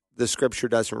experience. The scripture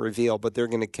doesn't reveal, but they're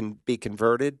going to be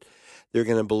converted. They're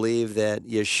going to believe that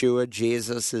Yeshua,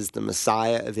 Jesus, is the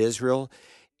Messiah of Israel.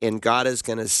 And God is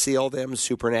going to seal them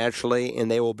supernaturally,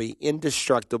 and they will be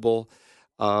indestructible.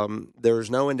 There's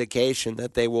no indication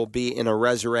that they will be in a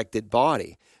resurrected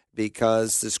body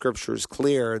because the Scripture is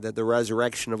clear that the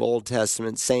resurrection of Old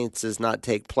Testament saints does not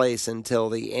take place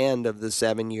until the end of the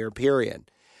 7-year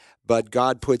period. But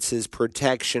God puts his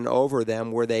protection over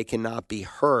them where they cannot be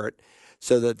hurt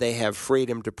so that they have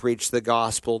freedom to preach the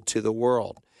gospel to the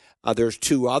world. There's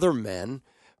two other men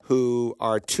who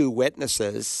are two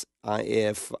witnesses.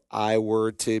 If I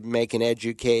were to make an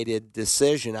educated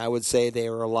decision, I would say they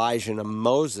are Elijah and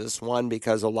Moses. One,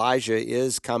 because Elijah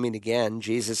is coming again.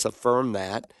 Jesus affirmed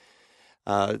that.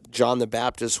 John the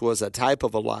Baptist was a type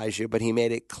of Elijah, but he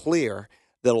made it clear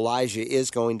that Elijah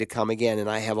is going to come again. And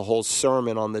I have a whole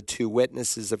sermon on the two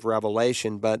witnesses of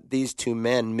Revelation, but these two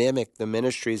men mimic the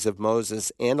ministries of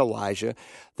Moses and Elijah,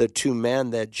 the two men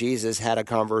that Jesus had a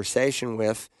conversation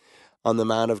with on the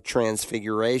Mount of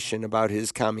Transfiguration about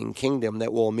his coming kingdom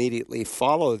that will immediately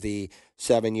follow the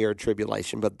 7-year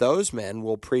tribulation. But those men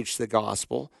will preach the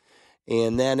gospel,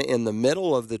 and then in the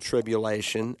middle of the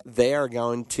tribulation, they are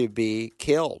going to be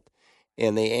killed.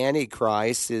 And the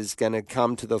Antichrist is going to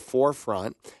come to the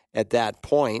forefront at that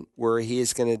point where he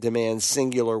is going to demand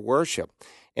singular worship.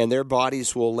 And their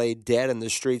bodies will lay dead in the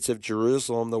streets of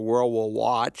Jerusalem. The world will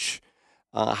watch.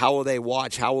 How will they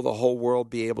watch? How will the whole world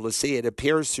be able to see? It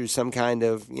appears through some kind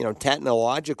of,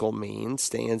 technological means,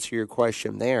 to answer your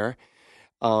question there.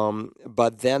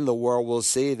 But then the world will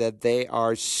see that they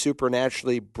are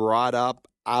supernaturally brought up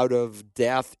out of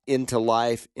death into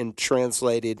life and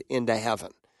translated into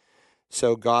heaven.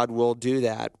 So God will do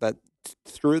that. But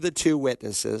through the two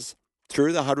witnesses,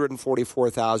 through the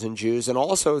 144,000 Jews, and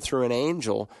also through an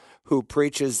angel who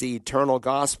preaches the eternal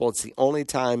gospel, it's the only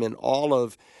time in all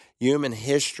of human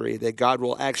history that God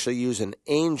will actually use an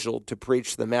angel to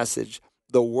preach the message.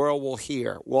 The world will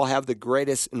hear. We'll have the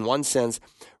greatest, in one sense,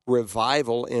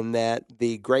 revival in that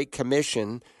the Great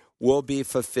Commission will be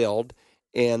fulfilled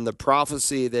and the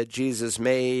prophecy that Jesus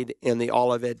made in the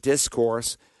Olivet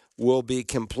Discourse will be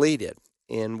completed.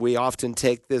 And we often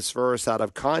take this verse out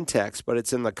of context, but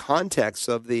it's in the context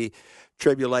of the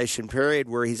tribulation period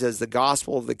where he says the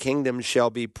gospel of the kingdom shall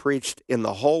be preached in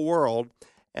the whole world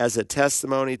as a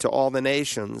testimony to all the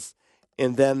nations,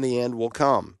 and then the end will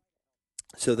come.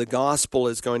 So the gospel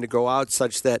is going to go out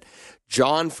such that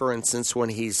John, for instance, when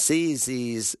he sees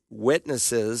these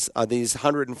witnesses, these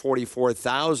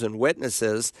 144,000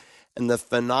 witnesses, and the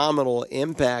phenomenal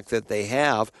impact that they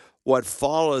have, what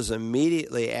follows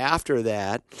immediately after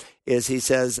that is he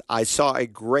says, I saw a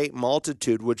great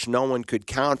multitude which no one could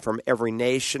count from every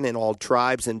nation and all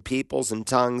tribes and peoples and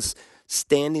tongues,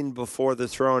 standing before the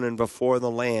throne and before the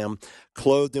Lamb,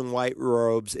 clothed in white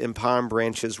robes, and palm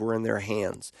branches were in their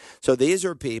hands. So these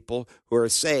are people who are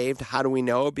saved. How do we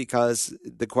know? Because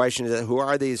the question is, who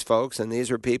are these folks? And these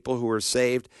are people who are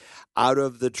saved out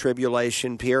of the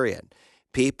tribulation period.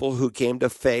 People who came to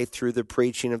faith through the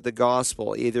preaching of the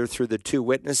gospel, either through the two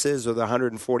witnesses or the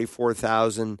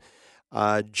 144,000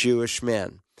 Jewish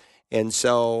men. And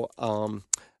so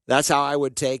that's how I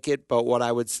would take it. But what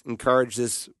I would encourage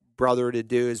this brother to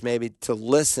do is maybe to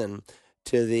listen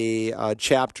to the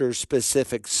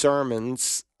chapter-specific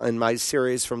sermons in my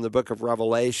series from the book of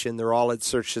Revelation. They're all at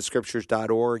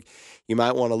searchthescriptures.org. You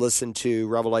might want to listen to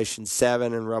Revelation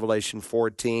 7 and Revelation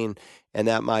 14, and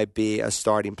that might be a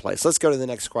starting place. Let's go to the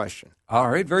next question. All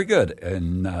right, very good.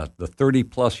 In the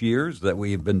 30-plus years that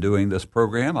we've been doing this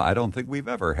program, I don't think we've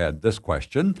ever had this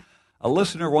question. A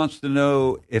listener wants to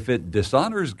know if it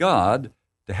dishonors God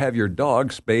to have your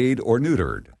dog spayed or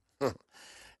neutered.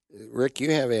 Rick,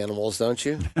 you have animals, don't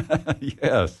you?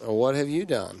 Yes. What have you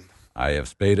done? I have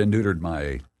spayed and neutered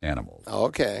my animals.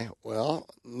 Okay. Well,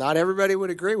 not everybody would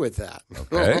agree with that.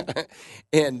 Okay.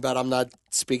 But I'm not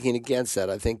speaking against that.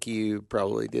 I think you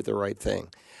probably did the right thing.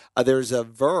 There's a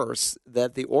verse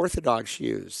that the Orthodox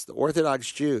use. The Orthodox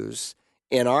Jews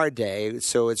in our day,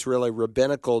 so it's really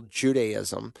rabbinical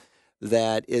Judaism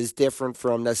that is different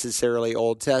from necessarily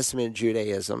Old Testament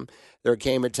Judaism. There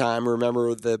came a time,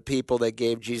 remember the people that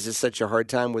gave Jesus such a hard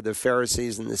time were the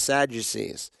Pharisees and the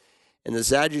Sadducees. And the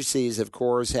Sadducees, of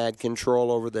course, had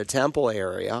control over the temple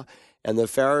area, and the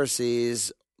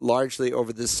Pharisees largely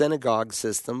over the synagogue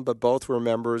system, but both were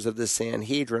members of the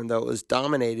Sanhedrin, though it was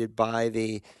dominated by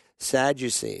the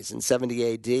Sadducees. In 70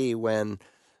 A.D., when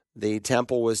the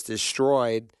temple was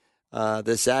destroyed,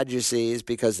 the Sadducees,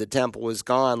 because the temple was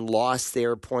gone, lost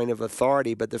their point of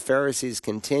authority, but the Pharisees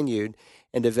continued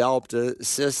and developed a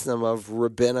system of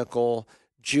rabbinical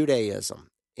Judaism.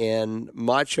 And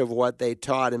much of what they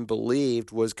taught and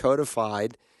believed was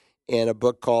codified in a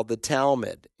book called the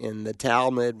Talmud. And the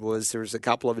Talmud there's a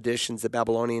couple of editions, the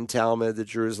Babylonian Talmud, the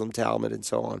Jerusalem Talmud, and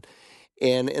so on.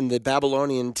 And in the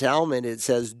Babylonian Talmud, it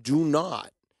says, do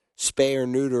not spay or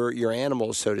neuter your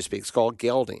animals, so to speak. It's called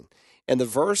gelding. And the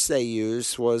verse they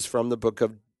used was from the book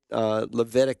of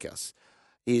Leviticus.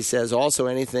 He says, also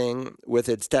anything with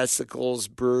its testicles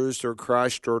bruised or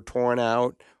crushed or torn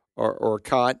out or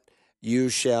cut, you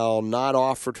shall not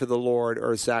offer to the Lord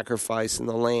or sacrifice in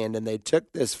the land. And they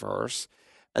took this verse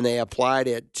and they applied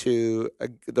it to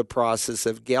the process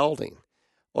of gelding.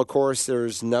 Well, of course,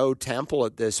 there's no temple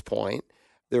at this point.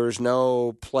 There's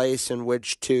no place in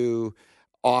which to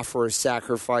offer a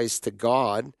sacrifice to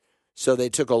God. So they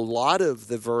took a lot of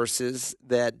the verses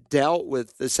that dealt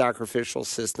with the sacrificial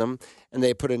system and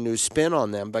they put a new spin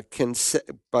on them. But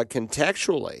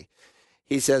contextually,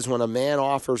 he says when a man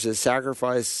offers a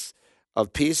sacrifice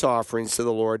of peace offerings to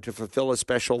the Lord to fulfill a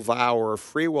special vow or a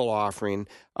free will offering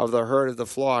of the herd of the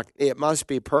flock, it must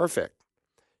be perfect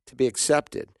to be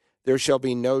accepted. There shall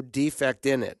be no defect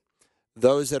in it.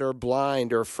 Those that are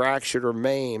blind or fractured or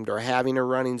maimed or having a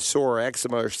running sore,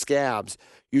 eczema, or scabs,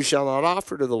 you shall not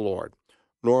offer to the Lord,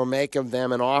 nor make of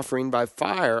them an offering by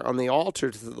fire on the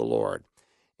altar to the Lord.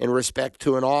 In respect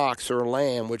to an ox or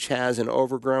lamb which has an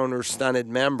overgrown or stunted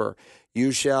member,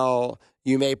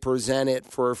 you may present it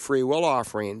for a free will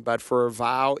offering, but for a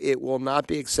vow it will not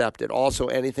be accepted. Also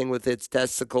anything with its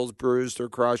testicles bruised or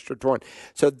crushed or torn.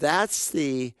 So that's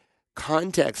the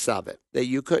context of it, that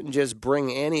you couldn't just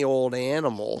bring any old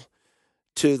animal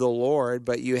to the Lord,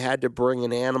 but you had to bring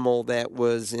an animal that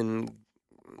was in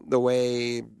the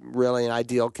way really an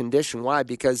ideal condition. Why?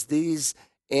 Because these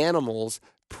animals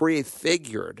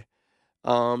prefigured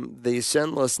the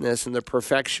sinlessness and the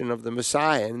perfection of the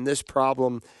Messiah. And this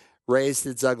problem raised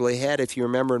its ugly head. If you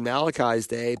remember in Malachi's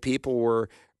day, people were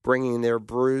bringing their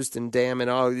bruised and damning,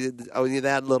 oh,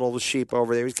 that little sheep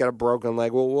over there, he's got a broken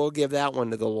leg. Well, we'll give that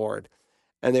one to the Lord.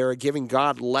 And they were giving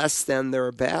God less than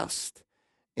their best.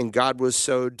 And God was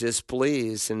so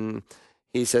displeased. And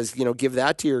He says, give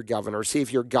that to your governor. See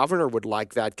if your governor would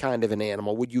like that kind of an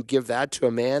animal. Would you give that to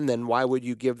a man? Then why would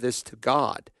you give this to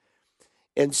God?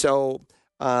 And so,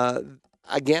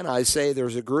 again, I say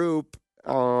there's a group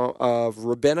of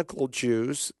rabbinical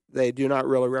Jews. They do not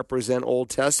really represent Old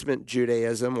Testament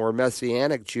Judaism or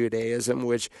Messianic Judaism,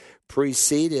 which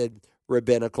preceded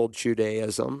rabbinical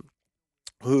Judaism,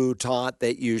 who taught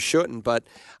that you shouldn't. But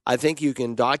I think you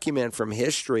can document from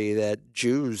history that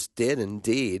Jews did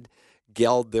indeed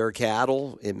geld their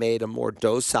cattle. It made them more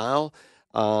docile.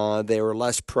 They were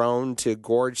less prone to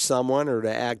gorge someone or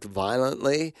to act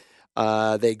violently.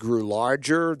 They grew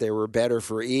larger. They were better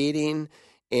for eating.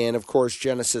 And, of course,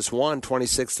 Genesis 1,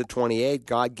 26 to 28,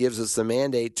 God gives us the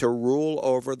mandate to rule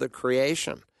over the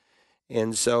creation.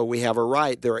 And so we have a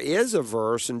right. There is a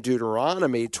verse in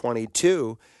Deuteronomy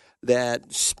 22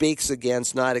 that speaks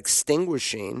against not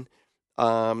extinguishing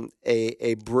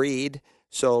a breed.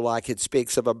 So like it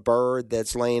speaks of a bird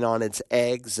that's laying on its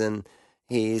eggs, and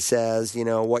he says,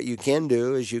 what you can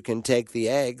do is you can take the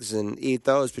eggs and eat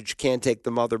those, but you can't take the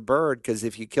mother bird, because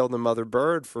if you kill the mother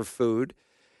bird for food,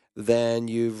 then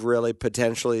you've really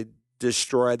potentially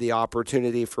destroyed the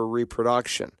opportunity for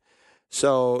reproduction.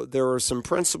 So there are some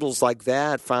principles like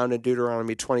that found in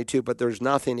Deuteronomy 22, but there's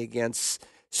nothing against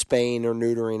spaying or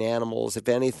neutering animals. If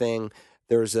anything,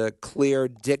 there's a clear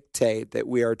dictate that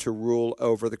we are to rule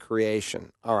over the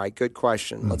creation. All right, good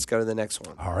question. Let's go to the next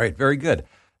one. All right, very good.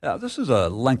 Now, this is a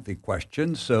lengthy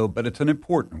question, but it's an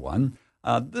important one.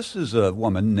 This is a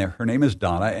woman, her name is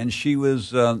Donna, and she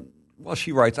was,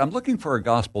 she writes, I'm looking for a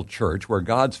gospel church where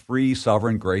God's free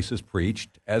sovereign grace is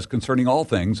preached as concerning all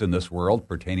things in this world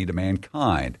pertaining to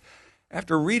mankind.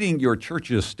 After reading your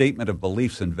church's statement of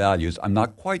beliefs and values, I'm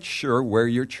not quite sure where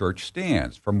your church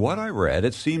stands. From what I read,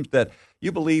 it seems that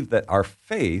you believe that our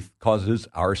faith causes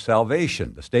our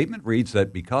salvation. The statement reads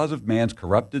that because of man's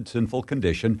corrupted, sinful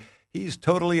condition, he's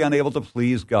totally unable to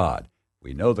please God.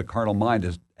 We know the carnal mind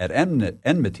is at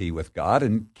enmity with God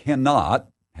and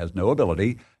has no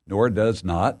ability, nor does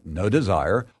not, no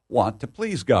desire, want to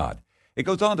please God. It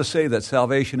goes on to say that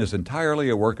salvation is entirely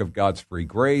a work of God's free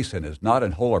grace and is not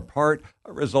in whole or part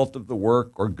a result of the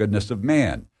work or goodness of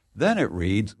man. Then it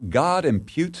reads, God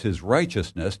imputes his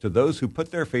righteousness to those who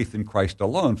put their faith in Christ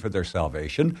alone for their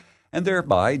salvation and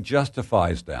thereby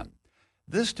justifies them.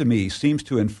 This to me seems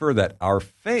to infer that our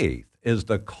faith is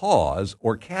the cause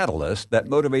or catalyst that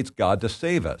motivates God to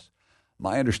save us.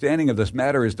 My understanding of this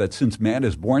matter is that since man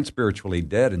is born spiritually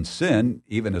dead in sin,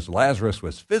 even as Lazarus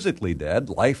was physically dead,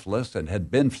 lifeless, and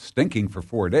had been stinking for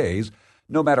 4 days,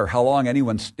 no matter how long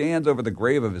anyone stands over the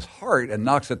grave of his heart and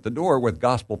knocks at the door with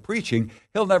gospel preaching,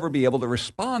 he'll never be able to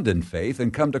respond in faith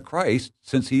and come to Christ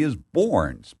since he is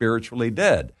born spiritually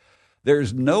dead.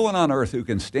 There's no one on earth who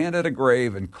can stand at a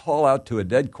grave and call out to a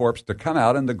dead corpse to come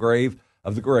out in the grave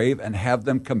and have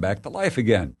them come back to life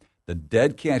again. The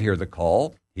dead can't hear the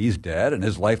call. He's dead, and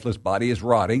his lifeless body is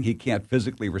rotting. He can't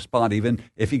physically respond even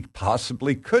if he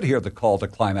possibly could hear the call to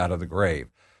climb out of the grave.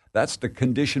 That's the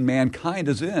condition mankind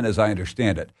is in, as I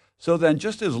understand it. So then,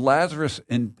 just as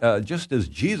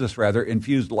Jesus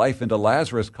infused life into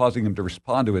Lazarus, causing him to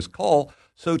respond to his call,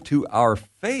 so too our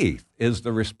faith is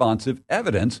the responsive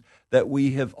evidence that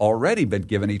we have already been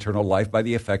given eternal life by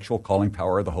the effectual calling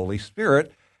power of the Holy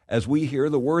Spirit as we hear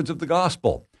the words of the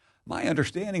gospel. My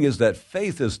understanding is that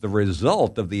faith is the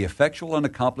result of the effectual and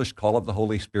accomplished call of the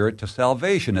Holy Spirit to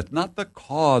salvation. It's not the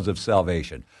cause of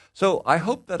salvation. So I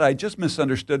hope that I just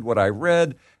misunderstood what I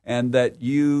read and that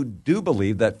you do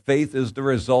believe that faith is the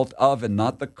result of and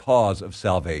not the cause of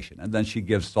salvation. And then she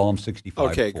gives Psalm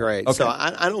 65. Okay, great. Okay. So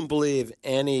I don't believe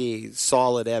any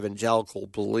solid evangelical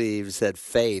believes that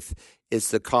faith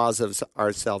is the cause of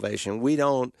our salvation. We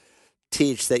don't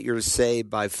teach that you're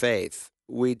saved by faith.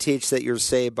 We teach that you're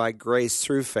saved by grace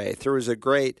through faith. There was a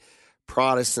great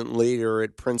Protestant leader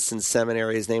at Princeton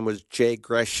Seminary. His name was J.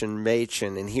 Gresham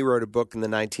Machen, and he wrote a book in the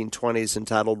 1920s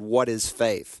entitled What is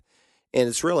Faith? And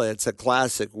it's a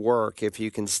classic work if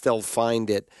you can still find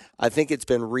it. I think it's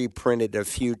been reprinted a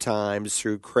few times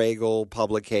through Kregel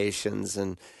Publications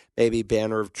and maybe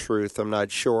Banner of Truth. I'm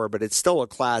not sure, but it's still a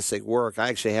classic work. I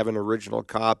actually have an original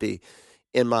copy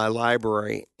in my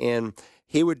library. And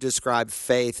he would describe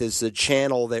faith as the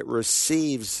channel that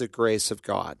receives the grace of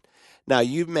God. Now,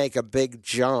 you make a big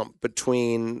jump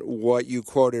between what you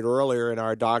quoted earlier in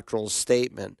our doctrinal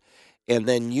statement, and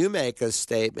then you make a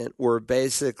statement where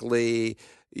basically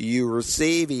you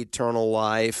receive eternal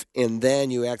life and then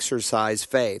you exercise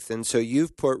faith. And so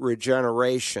you've put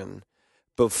regeneration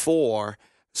before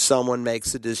someone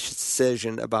makes a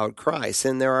decision about Christ.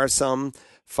 And there are some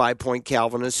 5-point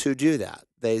Calvinists who do that.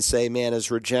 They say man is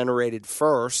regenerated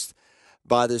first,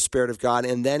 by the Spirit of God,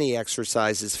 and then he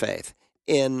exercises faith.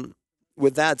 And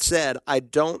with that said, I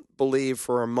don't believe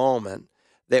for a moment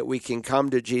that we can come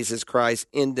to Jesus Christ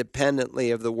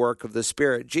independently of the work of the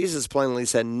Spirit. Jesus plainly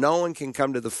said, no one can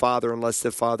come to the Father unless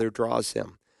the Father draws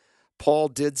him. Paul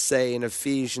did say in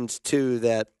Ephesians 2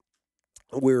 that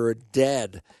we were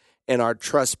dead in our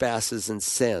trespasses and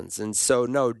sins. And so,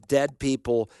 no, dead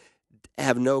people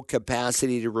have no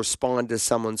capacity to respond to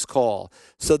someone's call.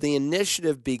 So the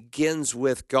initiative begins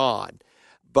with God.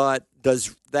 But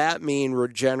does that mean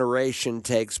regeneration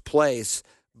takes place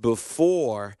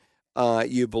before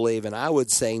you believe? And I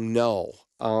would say no.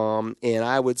 And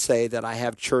I would say that I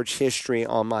have church history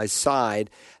on my side,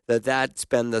 that's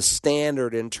been the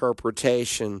standard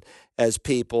interpretation as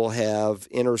people have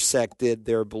intersected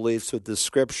their beliefs with the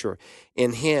Scripture.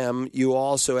 In him, you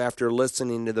also, after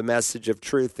listening to the message of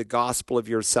truth, the gospel of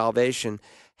your salvation,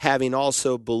 having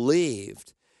also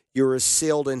believed, you are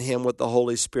sealed in him with the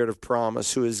Holy Spirit of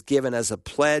promise, who is given as a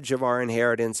pledge of our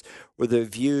inheritance with a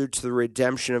view to the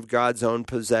redemption of God's own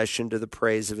possession to the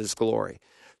praise of his glory.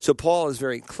 So Paul is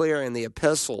very clear in the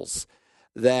epistles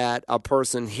that a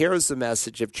person hears the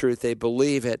message of truth, they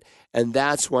believe it, and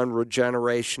that's when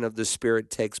regeneration of the Spirit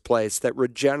takes place. That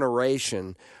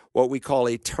regeneration, what we call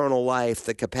eternal life,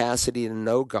 the capacity to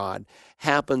know God,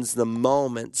 happens the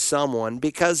moment someone,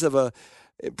 because of a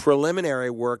preliminary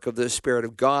work of the Spirit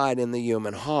of God in the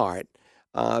human heart,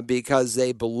 because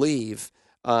they believe,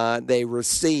 they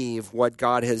receive what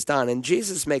God has done. And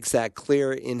Jesus makes that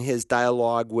clear in his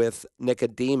dialogue with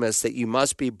Nicodemus, that you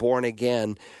must be born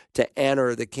again to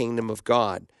enter the kingdom of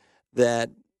God. That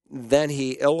then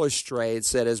he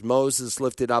illustrates that as Moses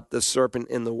lifted up the serpent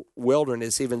in the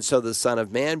wilderness, even so the Son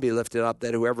of Man be lifted up,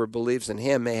 that whoever believes in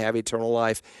him may have eternal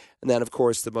life. And then, of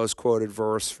course, the most quoted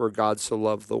verse, for God so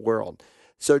loved the world.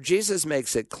 So Jesus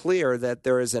makes it clear that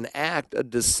there is an act, a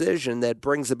decision that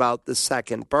brings about the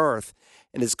second birth,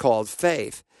 and is called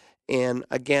faith. And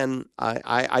again,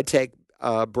 I take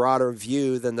a broader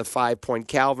view than the 5-point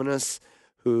Calvinists,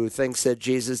 who thinks that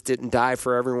Jesus didn't die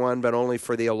for everyone, but only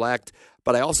for the elect.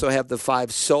 But I also have the 5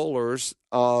 solars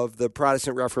of the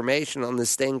Protestant Reformation on the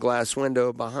stained glass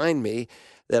window behind me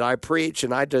that I preach,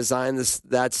 and I designed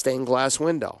that stained glass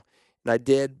window. And I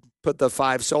did put the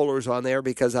 5 solars on there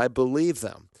because I believe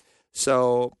them.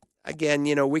 So again,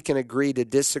 we can agree to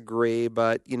disagree,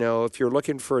 but, if you're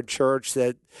looking for a church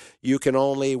that you can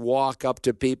only walk up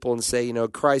to people and say,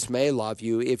 Christ may love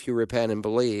you if you repent and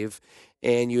believe,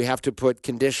 and you have to put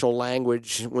conditional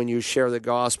language when you share the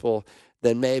gospel,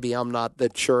 then maybe I'm not the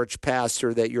church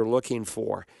pastor that you're looking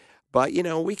for. But,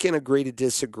 we can agree to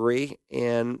disagree,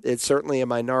 and it's certainly a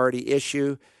minority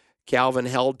issue. Calvin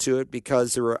held to it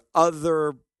because there were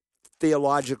other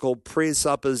theological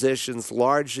presuppositions,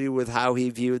 largely with how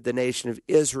he viewed the nation of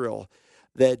Israel,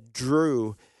 that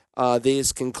drew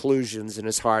these conclusions in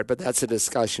his heart. But that's a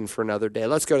discussion for another day.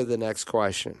 Let's go to the next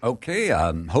question. Okay,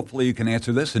 hopefully you can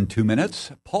answer this in 2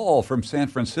 minutes. Paul from San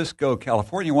Francisco,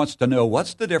 California, wants to know,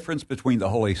 what's the difference between the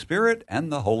Holy Spirit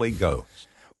and the Holy Ghost?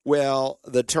 Well,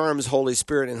 the terms Holy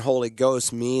Spirit and Holy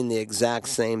Ghost mean the exact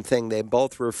same thing. They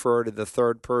both refer to the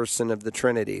third person of the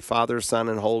Trinity, Father, Son,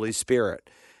 and Holy Spirit.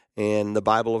 And the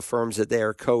Bible affirms that they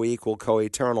are co-equal,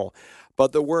 co-eternal.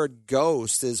 But the word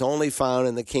ghost is only found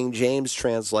in the King James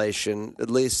translation,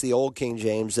 at least the old King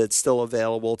James, that's still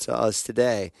available to us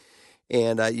today.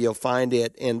 And you'll find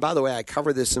it. And by the way, I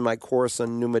cover this in my course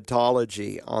on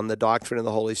pneumatology, on the doctrine of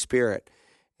the Holy Spirit.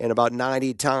 And about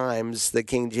 90 times the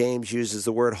King James uses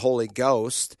the word Holy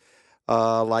Ghost,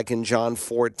 like in John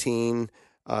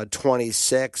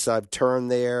 14:26. I've turned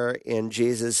there, and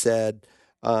Jesus said,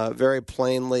 very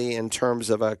plainly in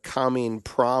terms of a coming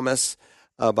promise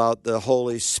about the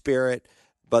Holy Spirit,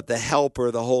 but the Helper,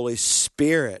 the Holy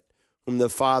Spirit, whom the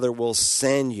Father will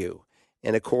send you.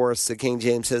 And, of course, the King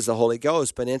James says the Holy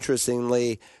Ghost, but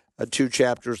interestingly, 2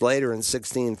 chapters later in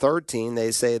 16:13, they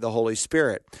say the Holy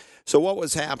Spirit. So what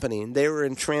was happening? They were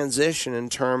in transition in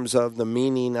terms of the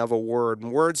meaning of a word,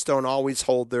 and words don't always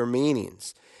hold their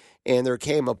meanings. And there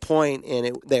came a point,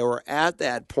 and they were at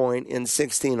that point in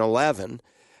 1611,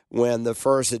 when the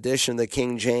first edition of the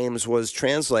King James was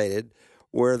translated,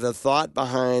 where the thought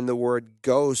behind the word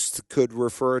ghost could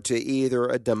refer to either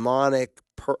a demonic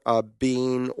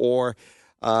being or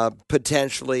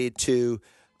potentially to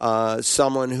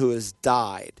someone who has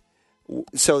died.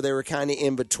 So they were kind of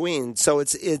in between. So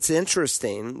it's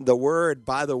interesting. The word,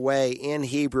 by the way, in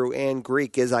Hebrew and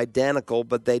Greek is identical,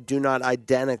 but they do not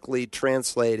identically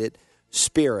translate it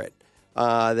spirit.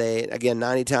 They, again,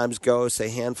 90 times ghost, a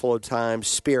handful of times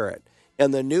spirit.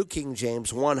 In the New King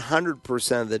James,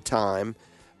 100% of the time,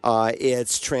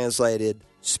 it's translated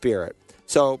spirit.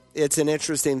 So it's an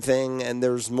interesting thing, and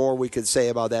there's more we could say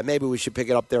about that. Maybe we should pick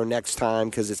it up there next time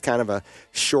because it's kind of a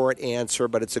short answer,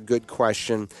 but it's a good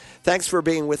question. Thanks for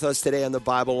being with us today on the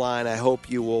Bible Line. I hope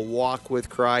you will walk with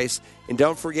Christ. And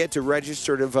don't forget to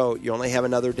register to vote. You only have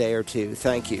another day or two.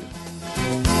 Thank you.